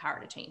have the power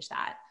to change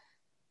that.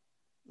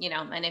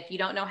 And if you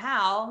don't know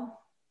how,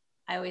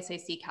 I always say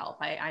seek help.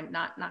 I'm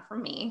not for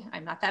me.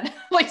 I'm not that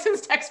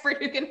licensed expert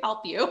who can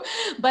help you.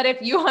 But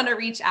if you want to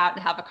reach out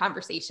and have a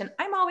conversation,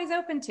 I'm always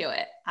open to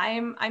it.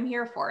 I'm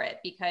here for it,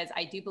 because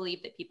I do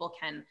believe that people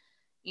can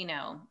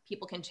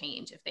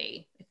change if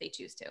they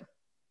choose to.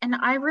 And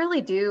I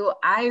really do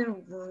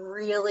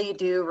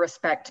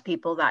respect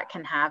people that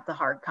can have the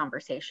hard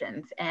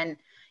conversations. And,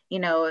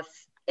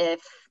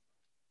 if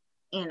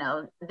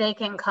they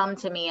can come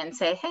to me and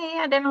say, hey,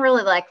 I didn't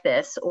really like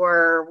this,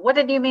 or what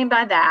did you mean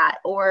by that?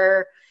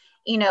 Or,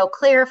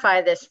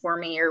 clarify this for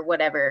me, or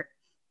whatever.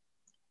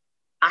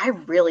 I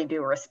really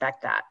do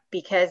respect that,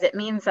 because it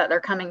means that they're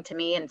coming to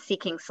me and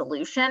seeking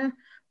solution,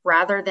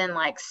 rather than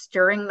like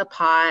stirring the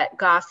pot,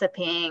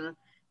 gossiping,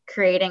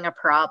 creating a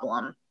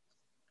problem.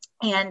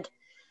 And,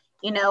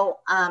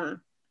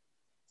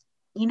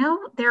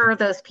 there are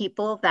those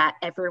people that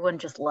everyone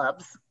just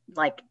loves,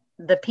 like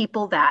the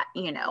people that,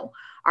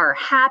 are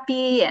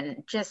happy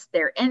and just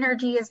their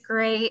energy is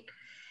great.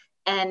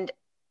 And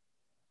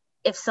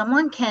if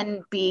someone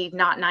can be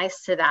not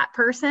nice to that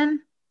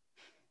person,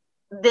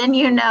 then,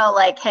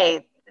 like,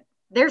 hey,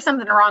 there's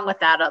something wrong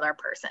with that other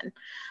person.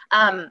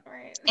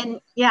 Right.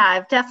 And yeah,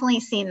 I've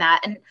definitely seen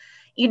that. And,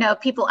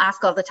 people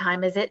ask all the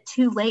time, is it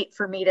too late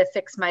for me to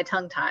fix my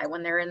tongue tie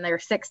when they're in their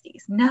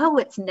 60s? No,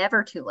 it's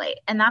never too late.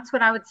 And that's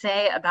what I would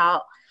say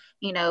about,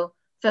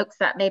 folks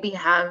that maybe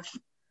have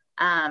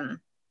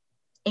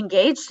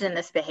engaged in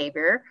this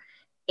behavior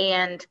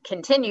and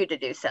continue to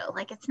do so.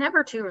 Like, it's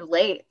never too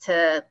late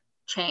to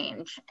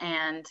change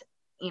and,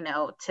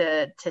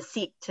 to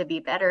seek to be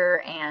better,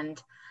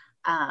 and,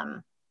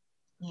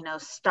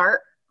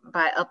 start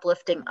by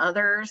uplifting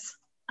others.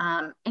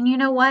 And you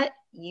know what?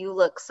 You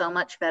look so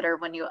much better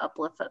when you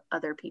uplift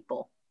other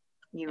people.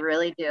 You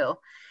really do.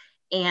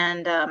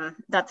 And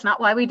that's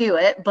not why we do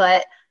it,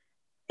 but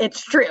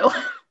it's true.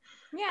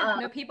 Yeah,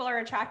 no, people are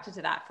attracted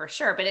to that for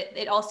sure. But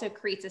it also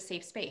creates a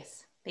safe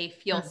space. They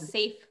feel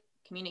safe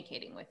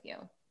communicating with you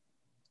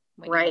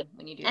when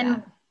you do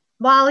that.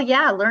 While,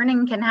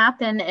 learning can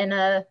happen in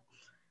a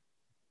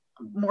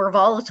more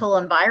volatile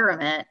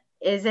environment,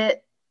 is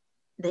it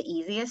the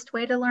easiest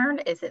way to learn?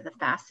 Is it the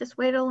fastest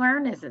way to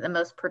learn? Is it the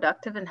most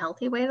productive and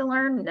healthy way to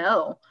learn?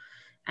 No.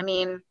 I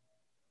mean,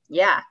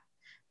 yeah.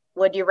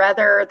 Would you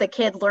rather the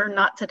kid learn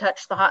not to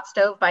touch the hot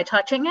stove by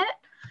touching it?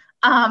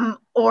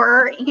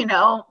 Or,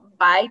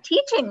 by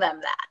teaching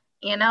them that,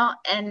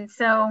 And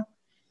so,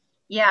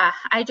 yeah,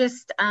 I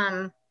just,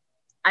 I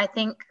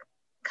think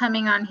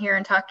coming on here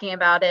and talking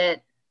about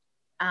it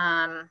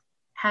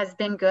has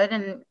been good,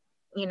 and,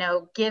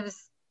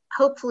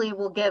 hopefully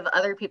will give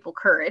other people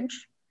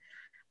courage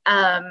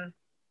to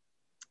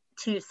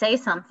say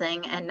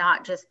something and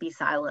not just be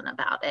silent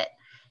about it,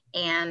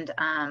 and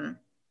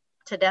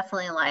to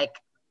definitely like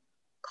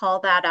call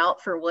that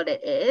out for what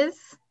it is,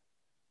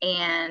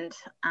 and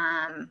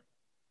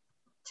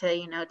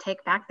to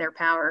take back their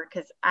power,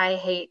 because I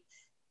hate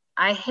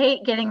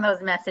getting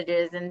those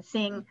messages and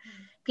seeing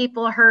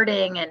people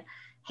hurting and,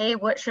 hey,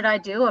 what should I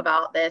do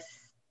about this?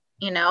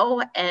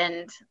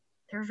 And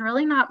there's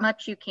really not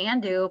much you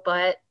can do,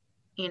 but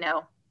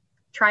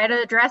try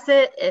to address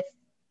it if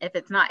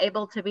it's not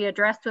able to be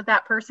addressed with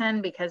that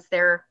person because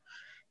they're,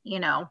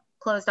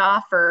 closed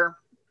off or,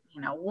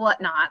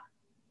 whatnot.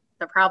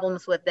 The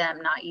problem's with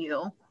them, not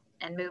you,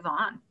 and move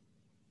on.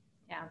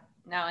 Yeah,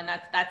 no, and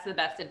that's the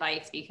best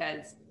advice,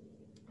 because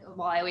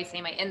I always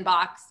say my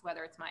inbox,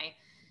 whether it's my,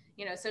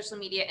 social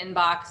media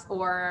inbox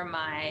or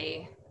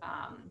my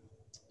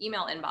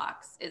email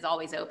inbox, is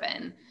always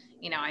open.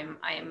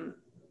 I'm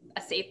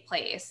a safe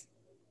place.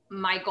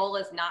 My goal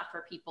is not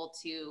for people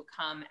to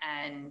come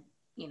and,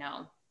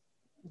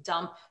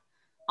 dump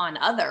on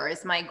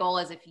others. My goal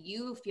is, if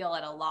you feel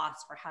at a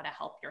loss for how to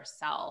help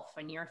yourself,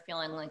 and you're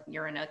feeling like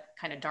you're in a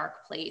kind of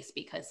dark place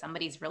because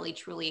somebody's really,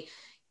 truly,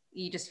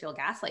 you just feel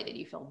gaslighted,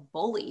 you feel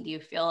bullied, you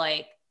feel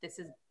like this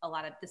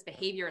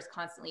behavior is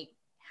constantly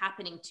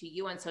happening to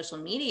you on social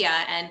media.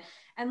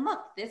 And look,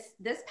 this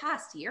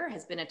past year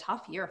has been a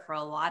tough year for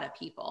a lot of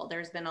people.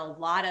 There's been a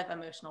lot of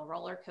emotional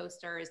roller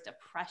coasters,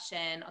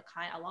 depression,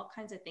 all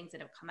kinds of things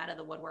that have come out of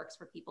the woodworks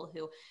for people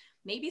who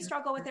maybe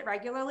struggle with it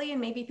regularly,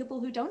 and maybe people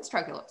who don't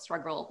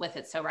struggle with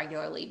it so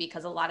regularly,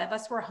 because a lot of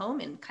us were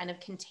home and kind of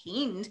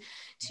contained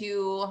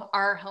to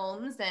our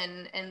homes,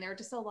 and there are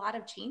just a lot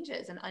of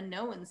changes and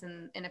unknowns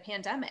in a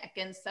pandemic.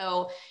 And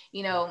so,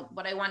 you know,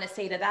 what I want to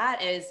say to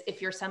that is,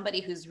 if you're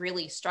somebody who's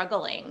really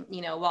struggling,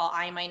 you know, while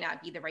I might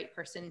not be the right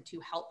person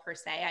to help per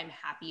se, I'm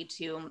happy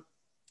to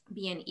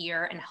be an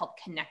ear and help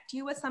connect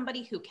you with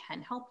somebody who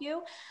can help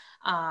you,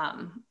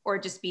 or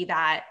just be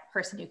that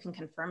person who can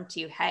confirm to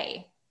you,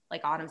 hey,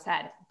 like Autumn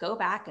said, go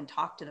back and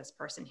talk to this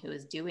person who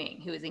is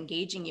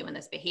engaging you in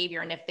this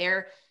behavior. And if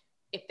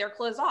they're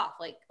closed off,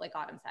 like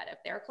Autumn said, if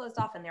they're closed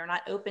off and they're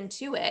not open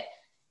to it,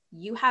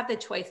 you have the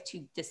choice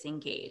to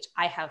disengage.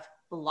 I have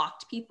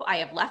blocked people. I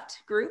have left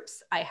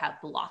groups. I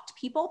have blocked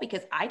people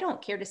because I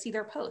don't care to see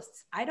their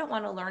posts. I don't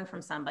want to learn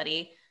from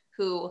somebody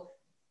who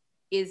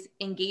is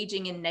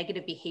engaging in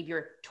negative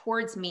behavior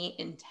towards me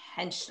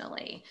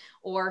intentionally,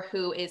 or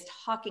who is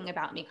talking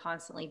about me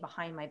constantly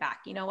behind my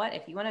back. You know what?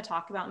 If you want to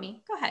talk about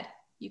me, go ahead.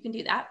 You can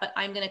do that, but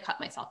I'm going to cut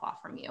myself off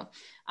from you.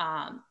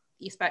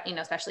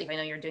 Especially if I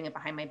know you're doing it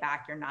behind my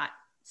back, you're not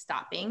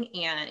stopping.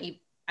 And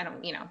I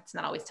don't, it's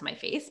not always to my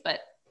face, but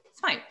it's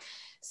fine.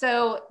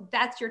 So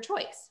that's your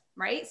choice,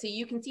 right? So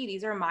you can see,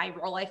 these are my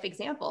real life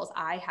examples.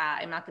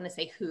 I'm not going to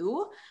say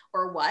who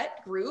or what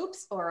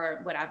groups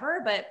or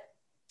whatever, but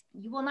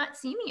you will not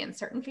see me in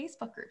certain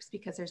Facebook groups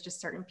because there's just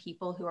certain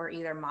people who are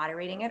either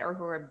moderating it or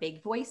who are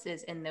big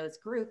voices in those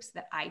groups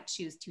that I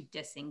choose to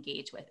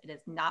disengage with. It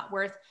is not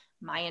worth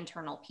my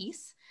internal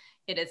peace.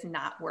 It is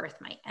not worth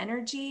my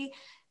energy.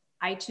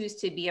 I choose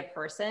to be a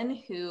person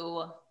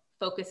who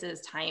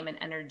focuses time and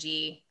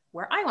energy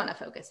where I want to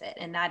focus it.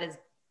 And that is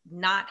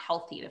not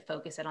healthy, to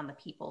focus it on the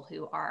people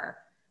who are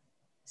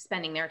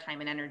spending their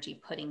time and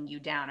energy putting you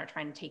down or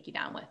trying to take you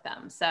down with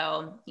them.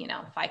 So,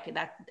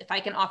 if I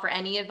can offer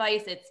any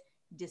advice, it's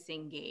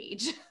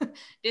disengage,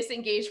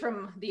 disengage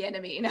from the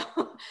enemy.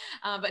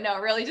 But no,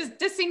 really just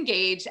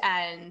disengage.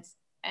 And,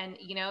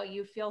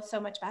 you feel so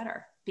much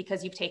better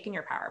because you've taken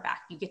your power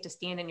back. You get to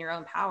stand in your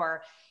own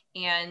power.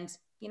 And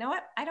you know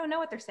what? I don't know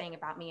what they're saying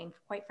about me. And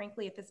quite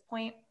frankly, at this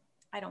point,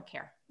 I don't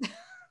care.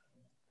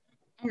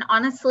 And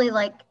honestly,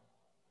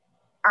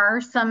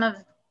 are some of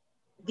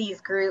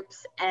these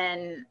groups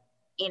and,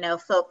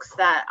 folks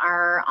that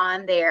are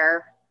on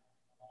there,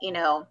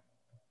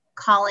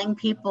 calling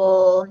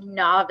people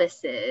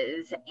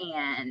novices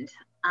and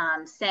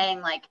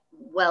saying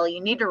well, you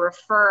need to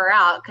refer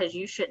out because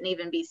you shouldn't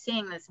even be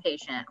seeing this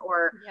patient,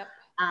 or yep.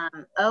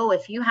 Oh,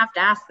 if you have to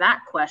ask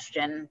that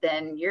question,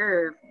 then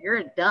you're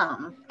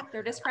dumb.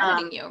 They're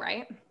discrediting you,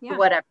 right? Yeah.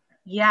 Whatever.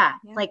 Yeah.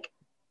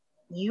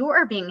 You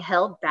are being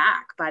held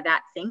back by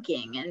that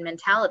thinking and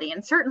mentality.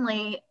 And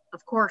certainly,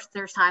 of course,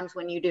 there's times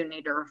when you do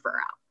need to refer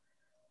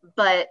out,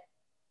 but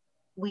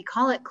we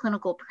call it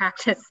clinical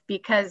practice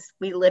because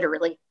we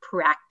literally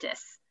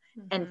practice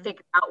and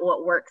figure out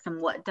what works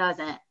and what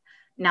doesn't.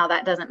 Now,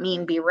 that doesn't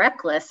mean be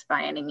reckless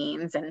by any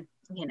means. And,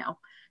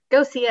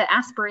 go see an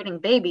aspirating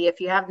baby if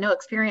you have no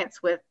experience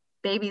with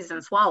babies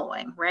and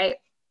swallowing, right?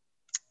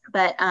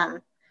 But,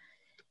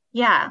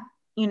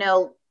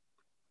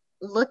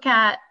 look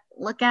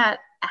at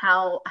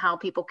how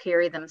people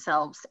carry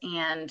themselves.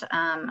 And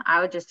I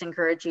would just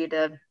encourage you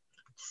to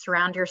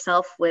surround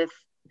yourself with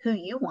who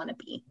you want to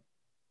be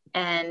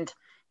and,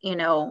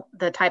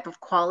 the type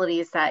of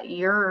qualities that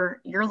you're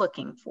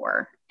looking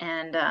for.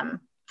 And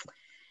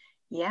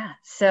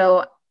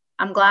so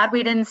I'm glad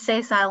we didn't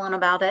stay silent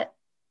about it.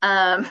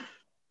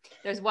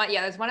 There's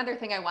one other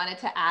thing I wanted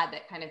to add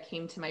that kind of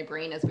came to my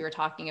brain as we were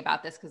talking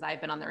about this, because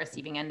I've been on the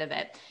receiving end of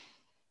it.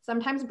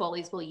 Sometimes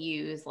bullies will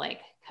use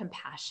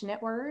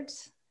compassionate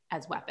words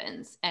as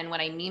weapons. And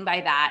what I mean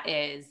by that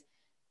is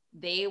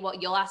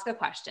you'll ask a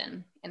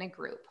question in a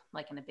group,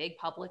 in a big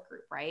public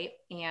group, right?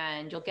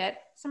 And you'll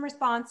get some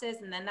responses,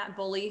 and then that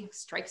bully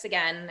strikes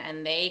again,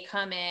 and they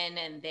come in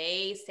and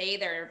they say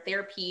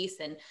their piece.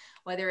 And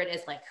whether it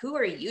is who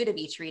are you to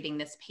be treating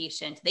this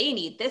patient? They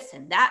need this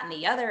and that and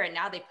the other. And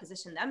now they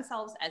position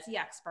themselves as the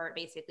expert,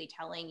 basically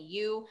telling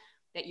you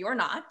that you're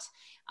not.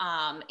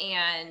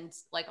 And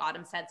like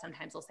Autumn said,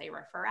 sometimes they'll say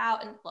refer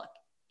out. And look,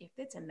 if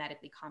it's a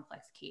medically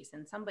complex case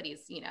and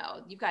somebody's,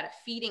 you've got a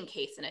feeding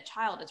case and a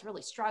child is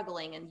really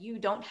struggling and you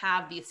don't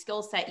have the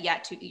skill set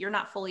yet you're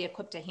not fully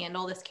equipped to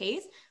handle this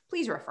case,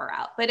 please refer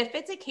out. But if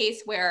it's a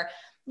case where,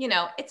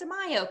 it's a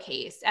Mayo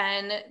case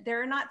and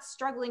they're not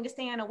struggling to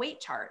stay on a weight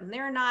chart and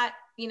they're not,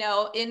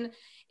 they're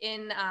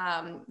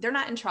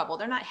not in trouble,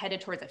 they're not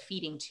headed towards a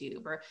feeding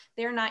tube, or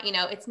they're not,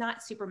 it's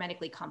not super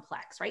medically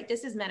complex, right?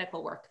 This is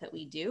medical work that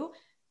we do.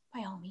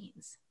 By all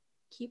means,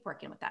 keep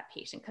working with that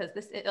patient, because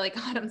this, like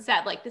Autumn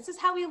said, this is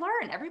how we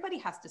learn. Everybody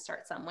has to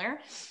start somewhere.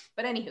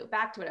 But anywho,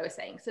 back to what I was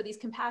saying. So these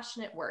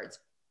compassionate words,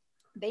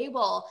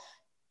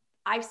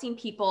 I've seen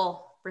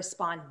people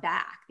respond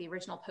back. The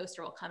original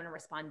poster will come and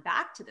respond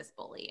back to this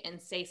bully and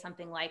say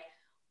something like,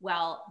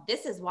 well,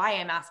 this is why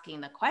I'm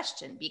asking the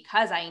question,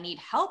 because I need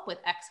help with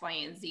X, Y,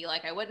 and Z.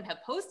 I wouldn't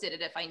have posted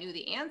it if I knew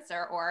the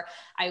answer, or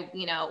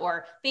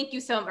or thank you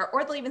so much.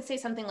 Or they'll even say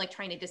something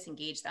trying to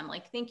disengage them.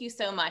 Thank you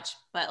so much,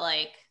 but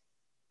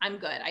I'm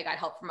good. I got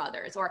help from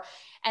others.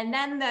 And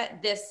then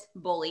this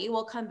bully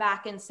will come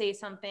back and say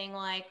something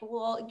like,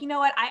 well, you know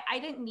what? I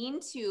didn't mean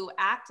to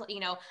act,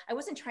 I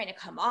wasn't trying to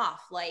come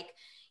off like,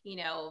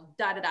 da,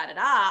 da, da, da,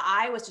 da.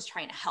 I was just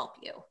trying to help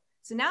you.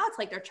 So now it's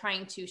like they're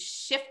trying to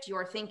shift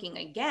your thinking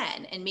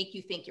again and make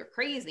you think you're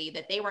crazy,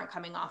 that they weren't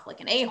coming off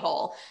like an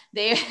a-hole.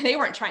 They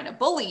weren't trying to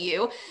bully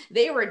you.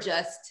 They were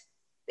just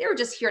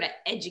here to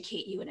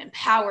educate you and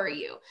empower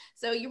you.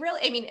 So you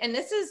really,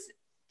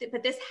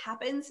 but this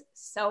happens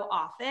so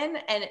often,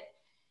 and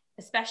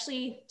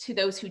especially to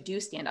those who do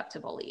stand up to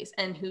bullies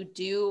and who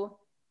do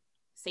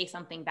say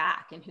something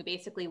back and who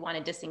basically want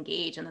to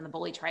disengage. And then the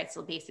bully tries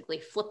to basically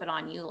flip it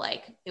on you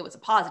like it was a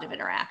positive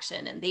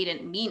interaction and they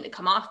didn't mean to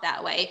come off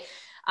that way.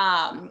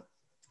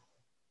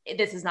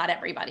 This is not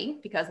everybody,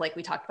 because like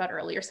we talked about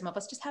earlier, some of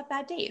us just have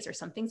bad days or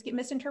some things get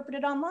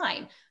misinterpreted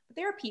online. But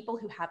there are people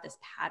who have this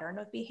pattern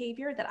of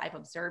behavior that I've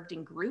observed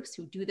in groups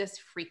who do this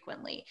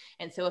frequently.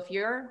 And so if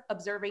you're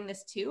observing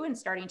this too and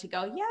starting to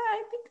go, yeah,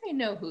 I think I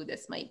know who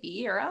this might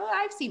be, or, oh,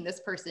 I've seen this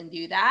person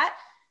do that,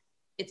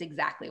 it's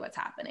exactly what's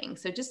happening.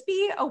 So just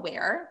be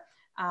aware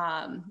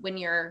when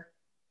you're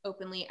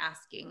openly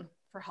asking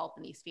for help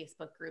in these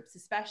Facebook groups,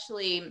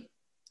 especially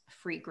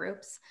free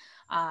groups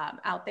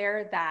out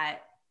there that,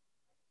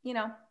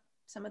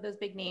 some of those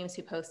big names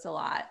who post a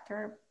lot,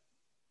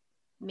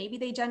 maybe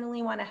they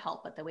genuinely want to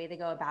help, but the way they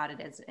go about it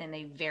is in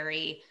a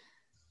very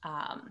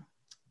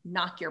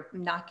knock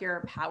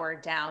your power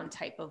down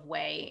type of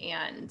way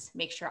and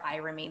make sure I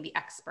remain the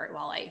expert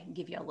while I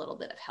give you a little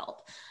bit of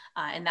help.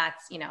 And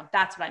that's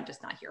what I'm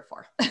just not here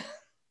for.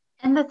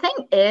 And the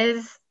thing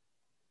is,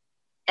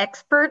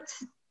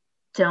 experts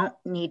don't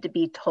need to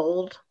be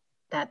told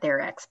that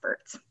they're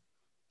experts,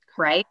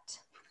 right?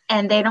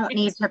 And they don't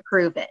need to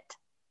prove it.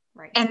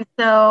 Right. And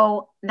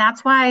so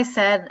that's why I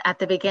said at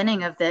the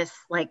beginning of this,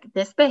 like,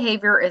 this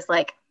behavior is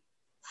like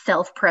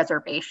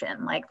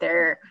self-preservation. Like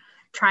they're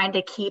trying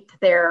to keep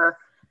their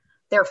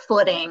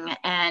footing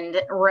and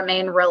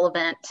remain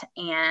relevant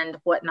and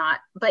whatnot.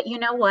 But you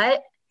know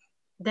what?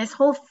 This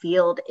whole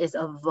field is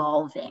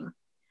evolving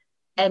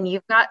and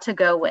you've got to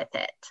go with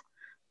it.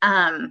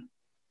 And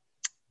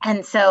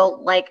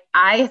so like,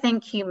 I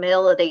think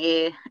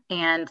humility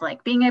and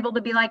like being able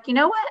to be like, you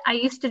know what? I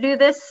used to do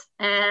this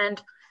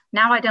and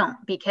now I don't,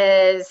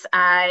 because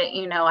I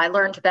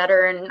learned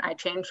better and I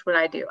changed what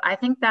I do. I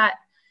think that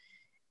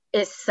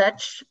is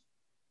such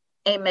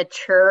a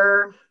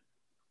mature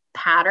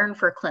pattern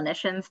for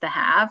clinicians to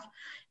have.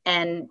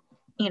 And,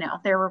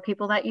 there were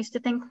people that used to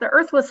think the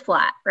earth was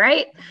flat,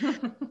 right?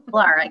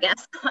 Laura, I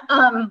guess.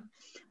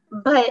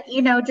 But,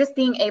 just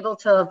being able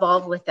to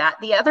evolve with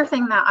that. The other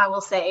thing that I will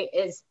say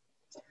is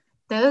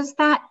those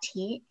that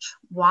teach,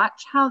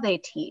 watch how they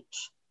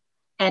teach.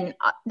 And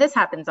this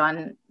happens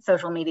on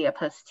social media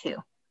posts too.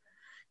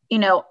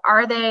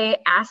 Are they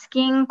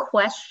asking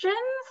questions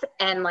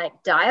and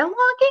like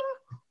dialoguing,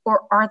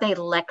 or are they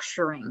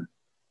lecturing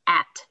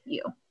at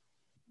you,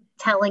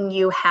 telling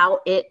you how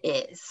it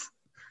is?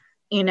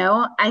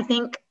 I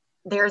think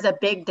there's a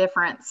big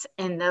difference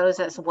in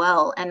those as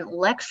well. And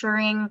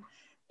lecturing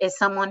is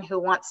someone who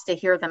wants to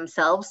hear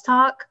themselves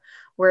talk,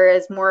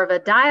 whereas more of a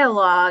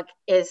dialogue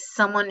is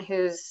someone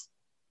who's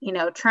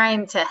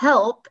trying to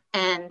help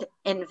and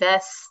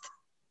invest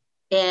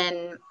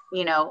in,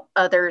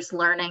 others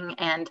learning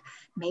and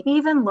maybe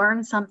even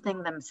learn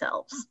something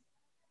themselves.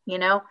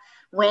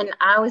 When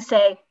I would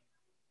say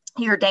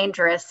you're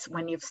dangerous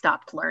when you've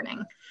stopped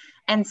learning.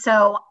 And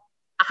so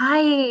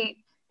I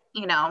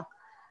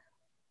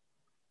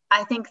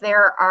think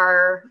there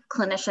are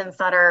clinicians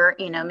that are,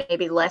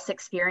 maybe less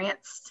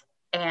experienced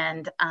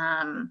and,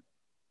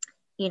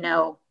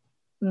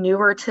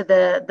 newer to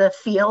the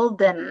field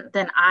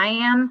than I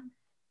am.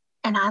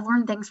 And I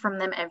learn things from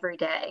them every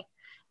day.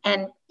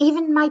 And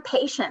even my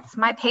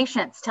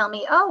patients tell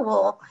me, oh,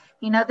 well,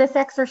 this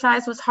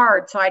exercise was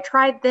hard, so I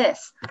tried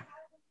this.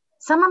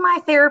 Some of my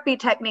therapy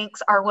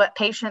techniques are what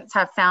patients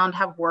have found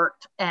have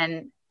worked.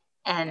 And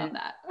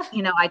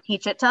I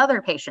teach it to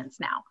other patients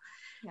now.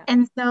 Yeah.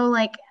 And so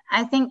like,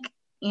 I think,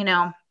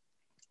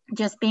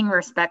 just being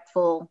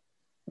respectful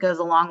goes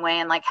a long way.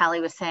 And like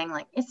Hallie was saying,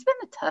 like, it's been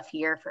a tough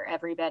year for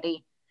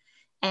everybody.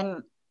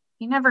 And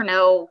you never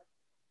know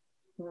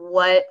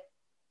what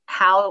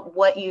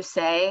you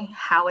say,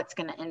 how it's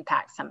going to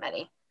impact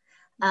somebody,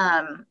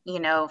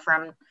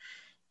 from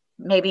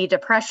maybe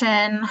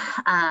depression,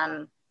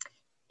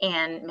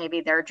 and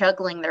maybe they're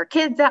juggling their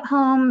kids at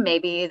home.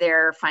 Maybe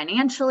they're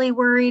financially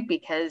worried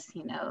because,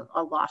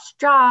 a lost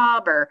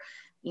job or,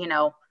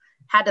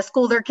 had to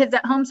school their kids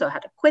at home, so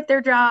had to quit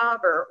their job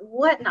or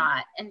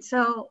whatnot. And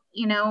so,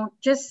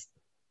 just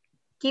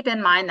keep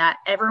in mind that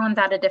everyone's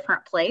at a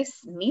different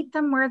place. Meet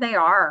them where they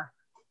are,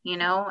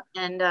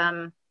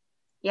 and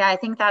I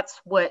think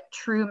that's what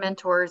true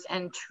mentors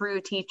and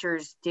true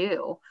teachers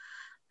do.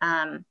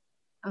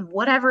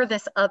 Whatever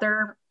this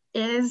other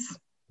is,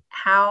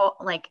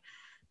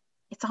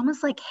 it's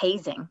almost like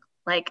hazing.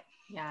 Like,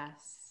 yes.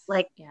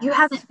 You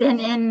haven't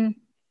been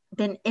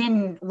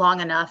in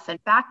long enough.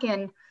 And back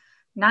in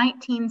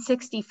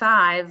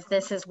 1965,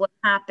 this is what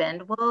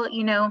happened. Well,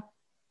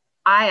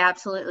 I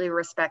absolutely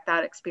respect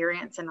that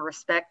experience and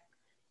respect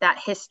that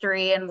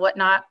history and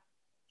whatnot.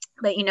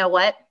 But you know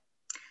what?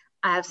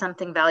 I have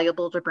something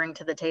valuable to bring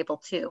to the table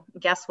too.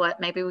 Guess what?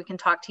 Maybe we can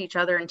talk to each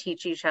other and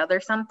teach each other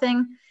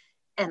something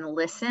and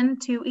listen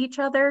to each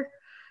other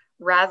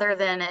rather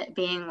than it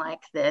being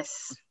like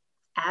this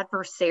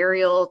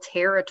adversarial,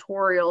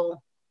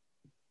 territorial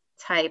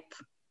type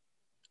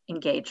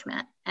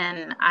engagement.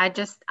 And I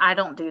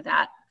don't do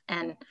that.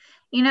 And,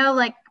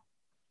 like,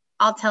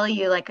 I'll tell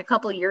you, like a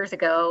couple of years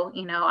ago,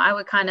 I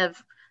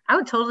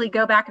would totally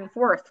go back and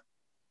forth.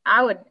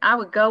 I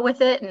would go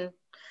with it and,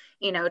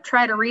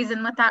 try to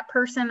reason with that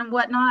person and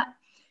whatnot.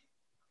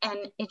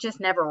 And it just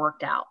never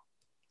worked out.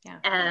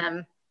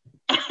 Yeah.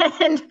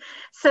 And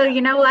so,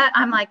 you know what?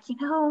 I'm like,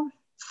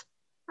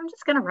 I'm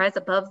just going to rise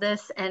above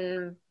this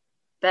and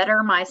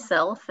better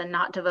myself and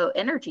not devote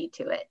energy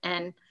to it.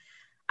 And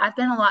I've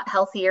been a lot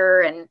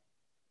healthier and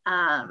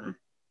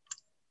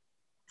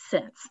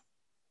since.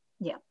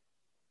 Yeah.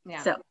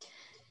 Yeah. So.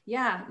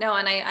 Yeah, no,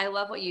 and I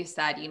love what you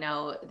said,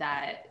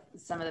 that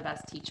some of the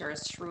best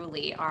teachers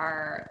truly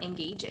are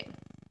engaging,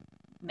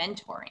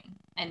 mentoring,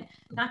 and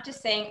not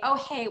just saying, oh,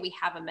 hey, we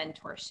have a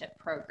mentorship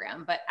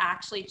program, but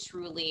actually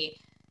truly,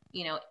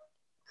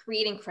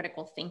 creating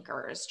critical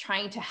thinkers,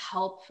 trying to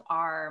help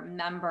our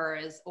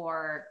members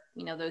or,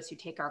 those who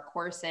take our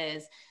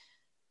courses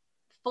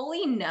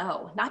fully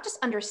know, not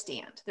just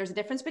understand. There's a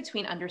difference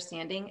between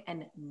understanding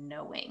and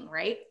knowing,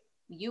 right?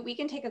 We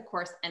can take a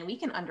course and we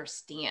can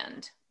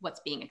understand what's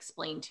being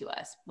explained to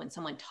us when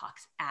someone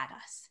talks at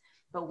us,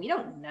 but we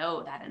don't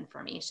know that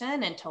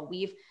information until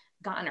we've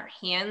gotten our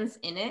hands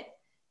in it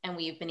and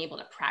we've been able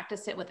to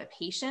practice it with a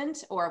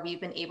patient, or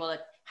we've been able to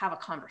have a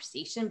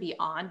conversation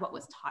beyond what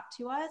was taught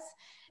to us.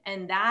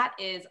 And that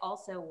is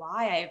also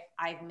why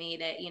I've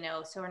made it,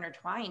 so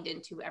intertwined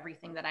into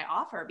everything that I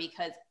offer,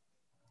 because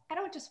I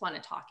don't just want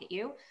to talk at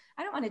you.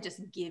 I don't want to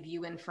just give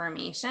you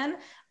information.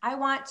 I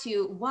want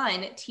to,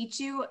 one, teach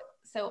you.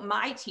 So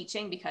my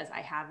teaching, because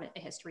I have a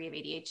history of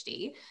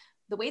ADHD,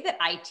 the way that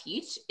I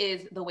teach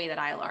is the way that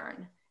I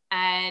learn.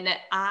 And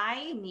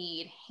I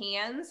need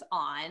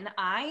hands-on.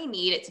 I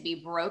need it to be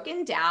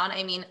broken down.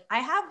 I mean, I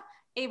have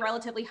a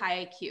relatively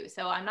high IQ.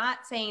 So I'm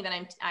not saying that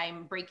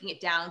I'm breaking it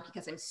down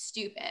because I'm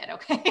stupid.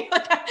 Okay.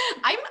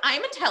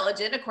 I'm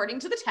intelligent according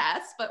to the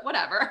test, but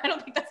whatever. I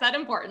don't think that's that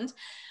important.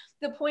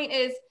 The point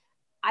is,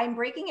 I'm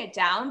breaking it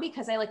down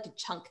because I like to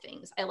chunk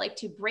things. I like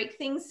to break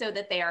things so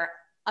that they are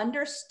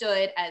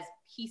understood as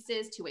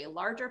pieces to a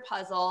larger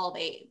puzzle.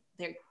 They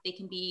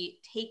can be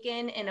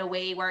taken in a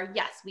way where,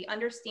 yes, we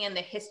understand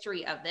the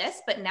history of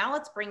this, but now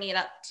let's bring it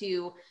up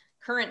to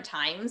current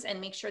times and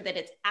make sure that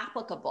it's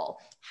applicable.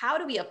 How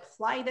do we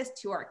apply this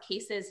to our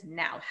cases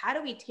now? How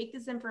do we take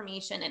this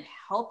information and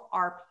help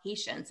our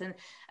patients? And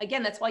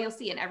again, that's why you'll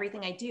see in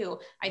everything I do,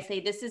 I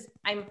say,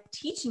 I'm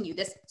teaching you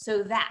this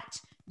so that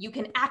you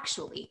can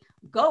actually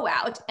go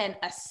out and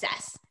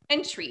assess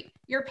and treat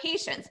your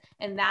patients.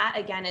 And that,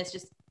 again, is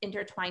just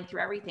intertwined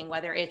through everything,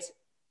 whether it's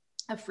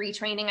a free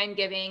training I'm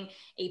giving,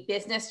 a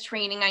business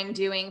training I'm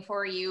doing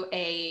for you,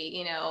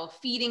 a,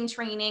 feeding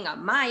training, a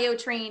myo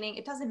training,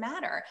 it doesn't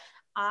matter.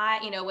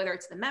 Whether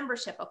it's the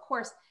membership, of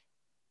course,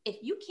 if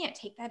you can't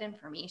take that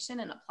information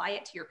and apply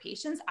it to your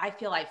patients, I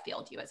feel I've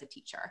failed you as a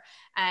teacher.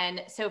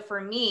 And so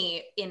for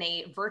me, in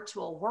a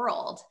virtual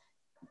world,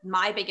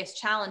 my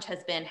biggest challenge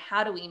has been,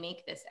 how do we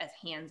make this as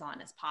hands-on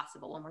as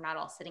possible when we're not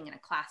all sitting in a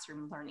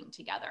classroom learning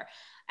together?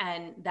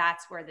 And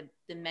that's where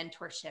the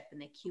mentorship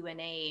and the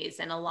Q&As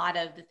and a lot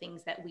of the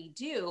things that we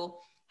do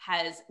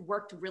has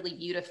worked really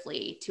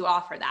beautifully to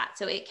offer that.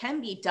 So it can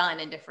be done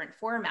in different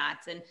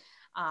formats. And,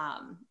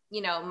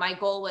 my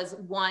goal was,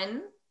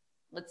 one,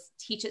 let's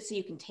teach it so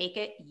you can take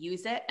it,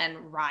 use it,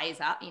 and rise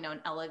up, and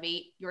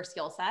elevate your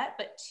skill set.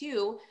 But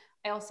two,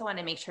 I also want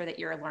to make sure that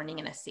you're learning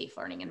in a safe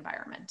learning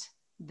environment.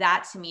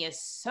 That to me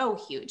is so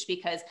huge,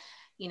 because,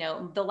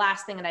 the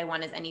last thing that I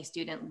want is any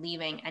student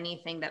leaving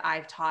anything that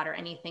I've taught or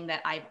anything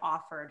that I've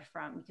offered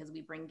because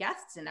we bring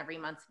guests in every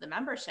month to the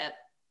membership,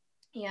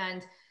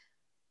 and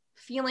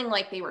feeling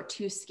like they were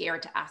too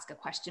scared to ask a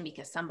question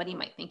because somebody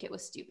might think it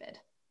was stupid.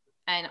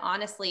 And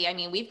honestly, I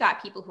mean, we've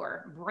got people who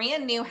are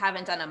brand new,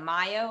 haven't done a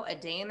myo a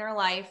day in their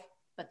life,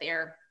 but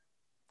they're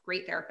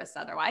great therapists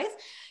otherwise,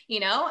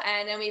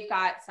 and then we've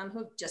got some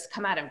who've just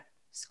come out of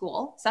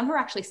school, some who are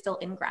actually still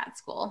in grad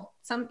school.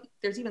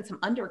 There's even some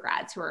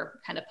undergrads who are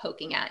kind of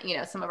poking at,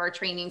 some of our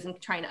trainings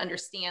and trying to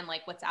understand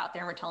like what's out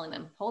there. And we're telling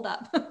them, hold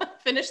up,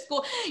 finish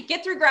school,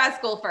 get through grad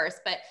school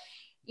first. But,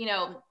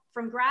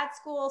 from grad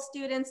school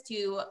students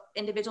to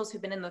individuals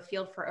who've been in the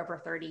field for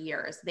over 30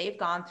 years, they've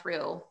gone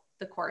through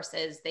the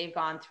courses, they've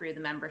gone through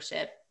the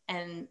membership,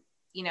 and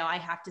I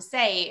have to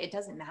say, it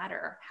doesn't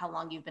matter how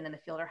long you've been in the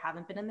field or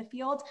haven't been in the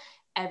field.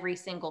 Every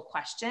single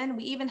question,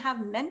 we even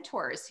have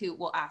mentors who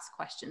will ask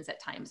questions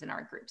at times in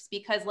our groups,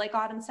 because like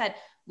Autumn said,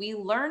 we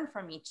learn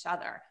from each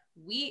other.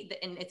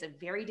 And it's a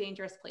very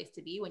dangerous place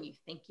to be when you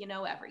think you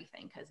know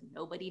everything, because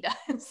nobody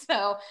does.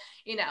 So,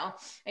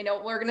 I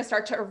know we're going to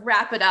start to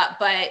wrap it up,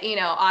 but,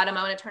 Autumn,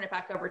 I want to turn it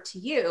back over to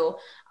you.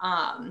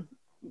 I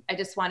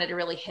just wanted to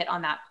really hit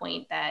on that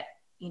point that,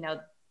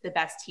 the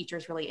best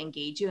teachers really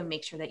engage you and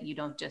make sure that you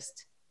don't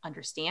just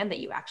understand, that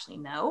you actually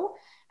know,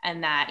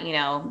 and that,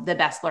 the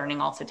best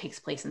learning also takes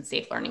place in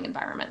safe learning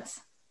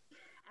environments.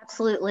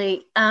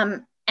 Absolutely.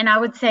 And I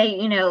would say,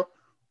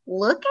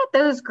 look at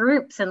those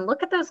groups and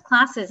look at those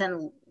classes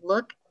and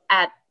look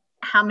at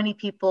how many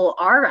people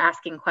are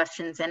asking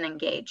questions and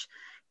engage.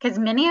 Because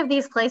many of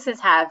these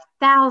places have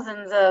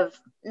thousands of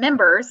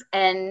members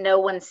and no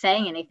one's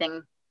saying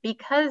anything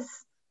because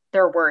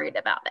they're worried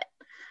about it.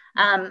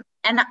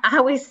 And I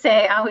always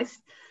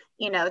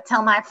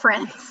tell my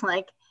friends,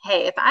 like,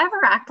 hey, if I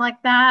ever act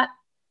like that,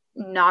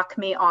 knock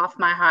me off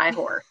my high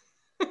horse.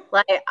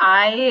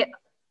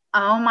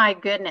 Oh my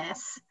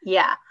goodness.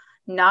 Yeah.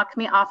 Knock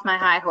me off my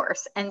high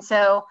horse. And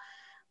so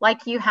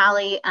like you,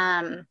 Hallie,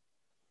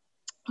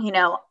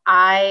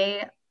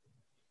 I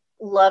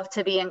love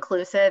to be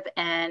inclusive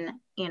and,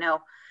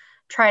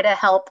 try to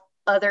help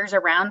others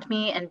around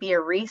me and be a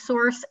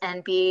resource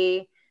and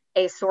be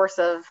a source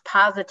of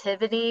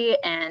positivity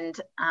and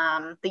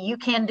the you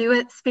can do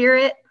it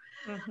spirit.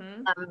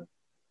 Mm-hmm.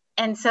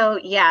 And so,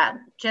 yeah,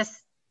 just,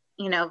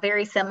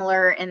 very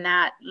similar in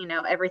that,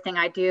 everything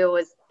I do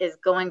is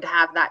going to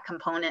have that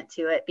component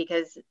to it,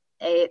 because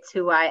it's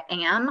who I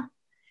am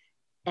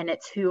and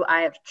it's who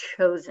I have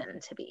chosen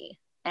to be.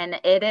 And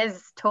it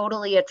is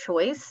totally a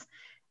choice.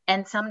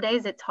 And some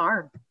days it's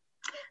hard.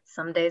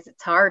 Some days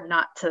it's hard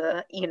not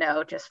to,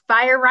 just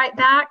fire right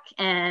back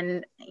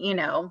and,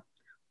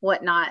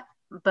 whatnot.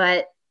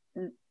 But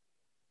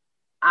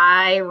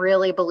I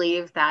really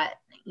believe that,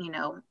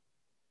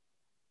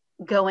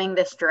 going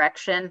this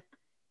direction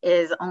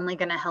is only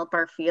going to help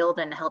our field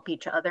and help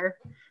each other.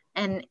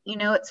 And,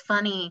 it's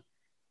funny,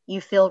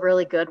 you feel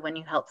really good when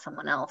you help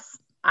someone else.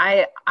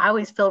 I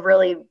always feel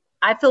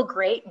I feel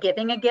great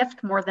giving a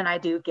gift more than I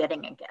do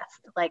getting a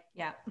gift. Like,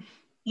 yeah,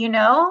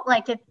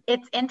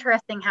 it's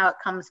interesting how it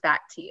comes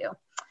back to you.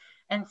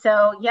 And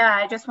so, yeah,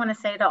 I just want to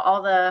say to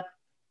all the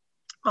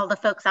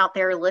folks out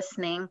there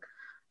listening,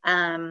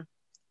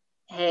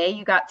 hey,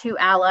 you got two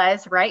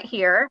allies right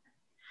here.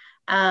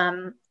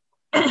 And,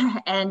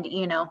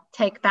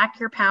 take back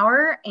your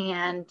power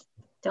and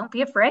don't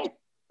be afraid.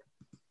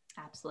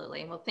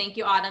 Absolutely. Well, thank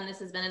you, Autumn. This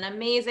has been an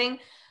amazing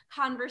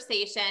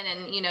conversation.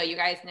 And, you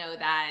guys know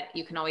that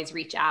you can always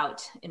reach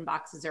out.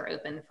 Inboxes are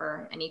open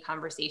for any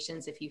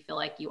conversations if you feel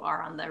like you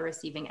are on the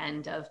receiving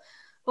end of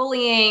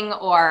bullying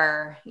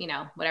or,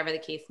 whatever the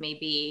case may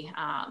be.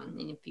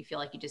 And if you feel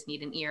like you just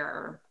need an ear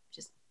or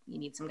just you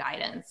need some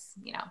guidance,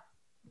 we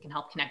can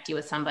help connect you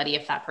with somebody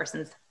if that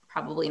person's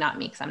probably not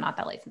me, because I'm not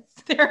that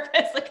licensed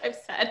therapist, like I've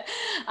said.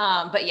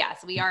 But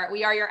yes, we are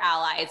your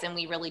allies, and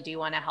we really do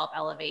want to help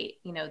elevate,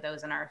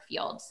 those in our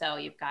field. So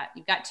you've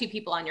got two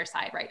people on your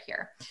side right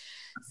here.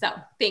 So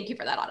thank you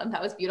for that, Autumn.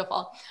 That was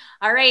beautiful.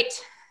 All right.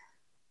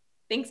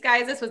 Thanks,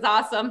 guys. This was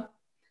awesome.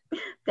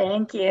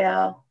 Thank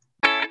you.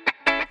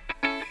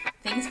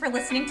 Thanks for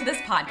listening to this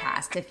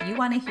podcast. If you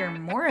want to hear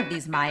more of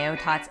these Myo,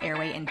 Tots,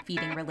 Airway, and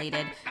feeding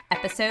related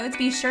episodes,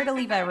 be sure to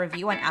leave a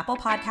review on Apple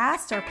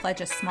Podcasts or pledge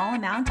a small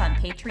amount on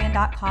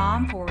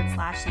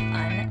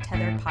patreon.com/the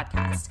Untethered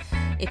Podcast.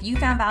 If you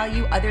found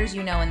value, others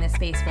in this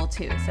space will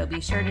too. So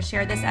be sure to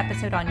share this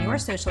episode on your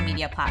social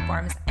media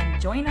platforms and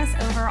join us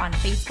over on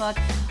Facebook,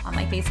 on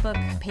my Facebook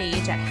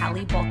page at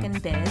Hallie Bulkin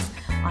Biz,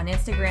 on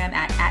Instagram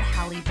at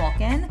Hallie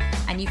Bulkin,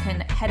 and you can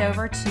head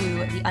over to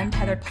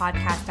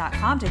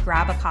theuntetheredpodcast.com to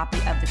grab a copy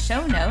of the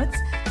show notes,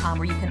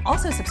 where you can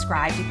also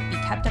subscribe to be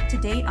kept up to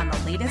date on the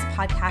latest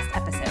podcast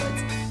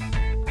episodes.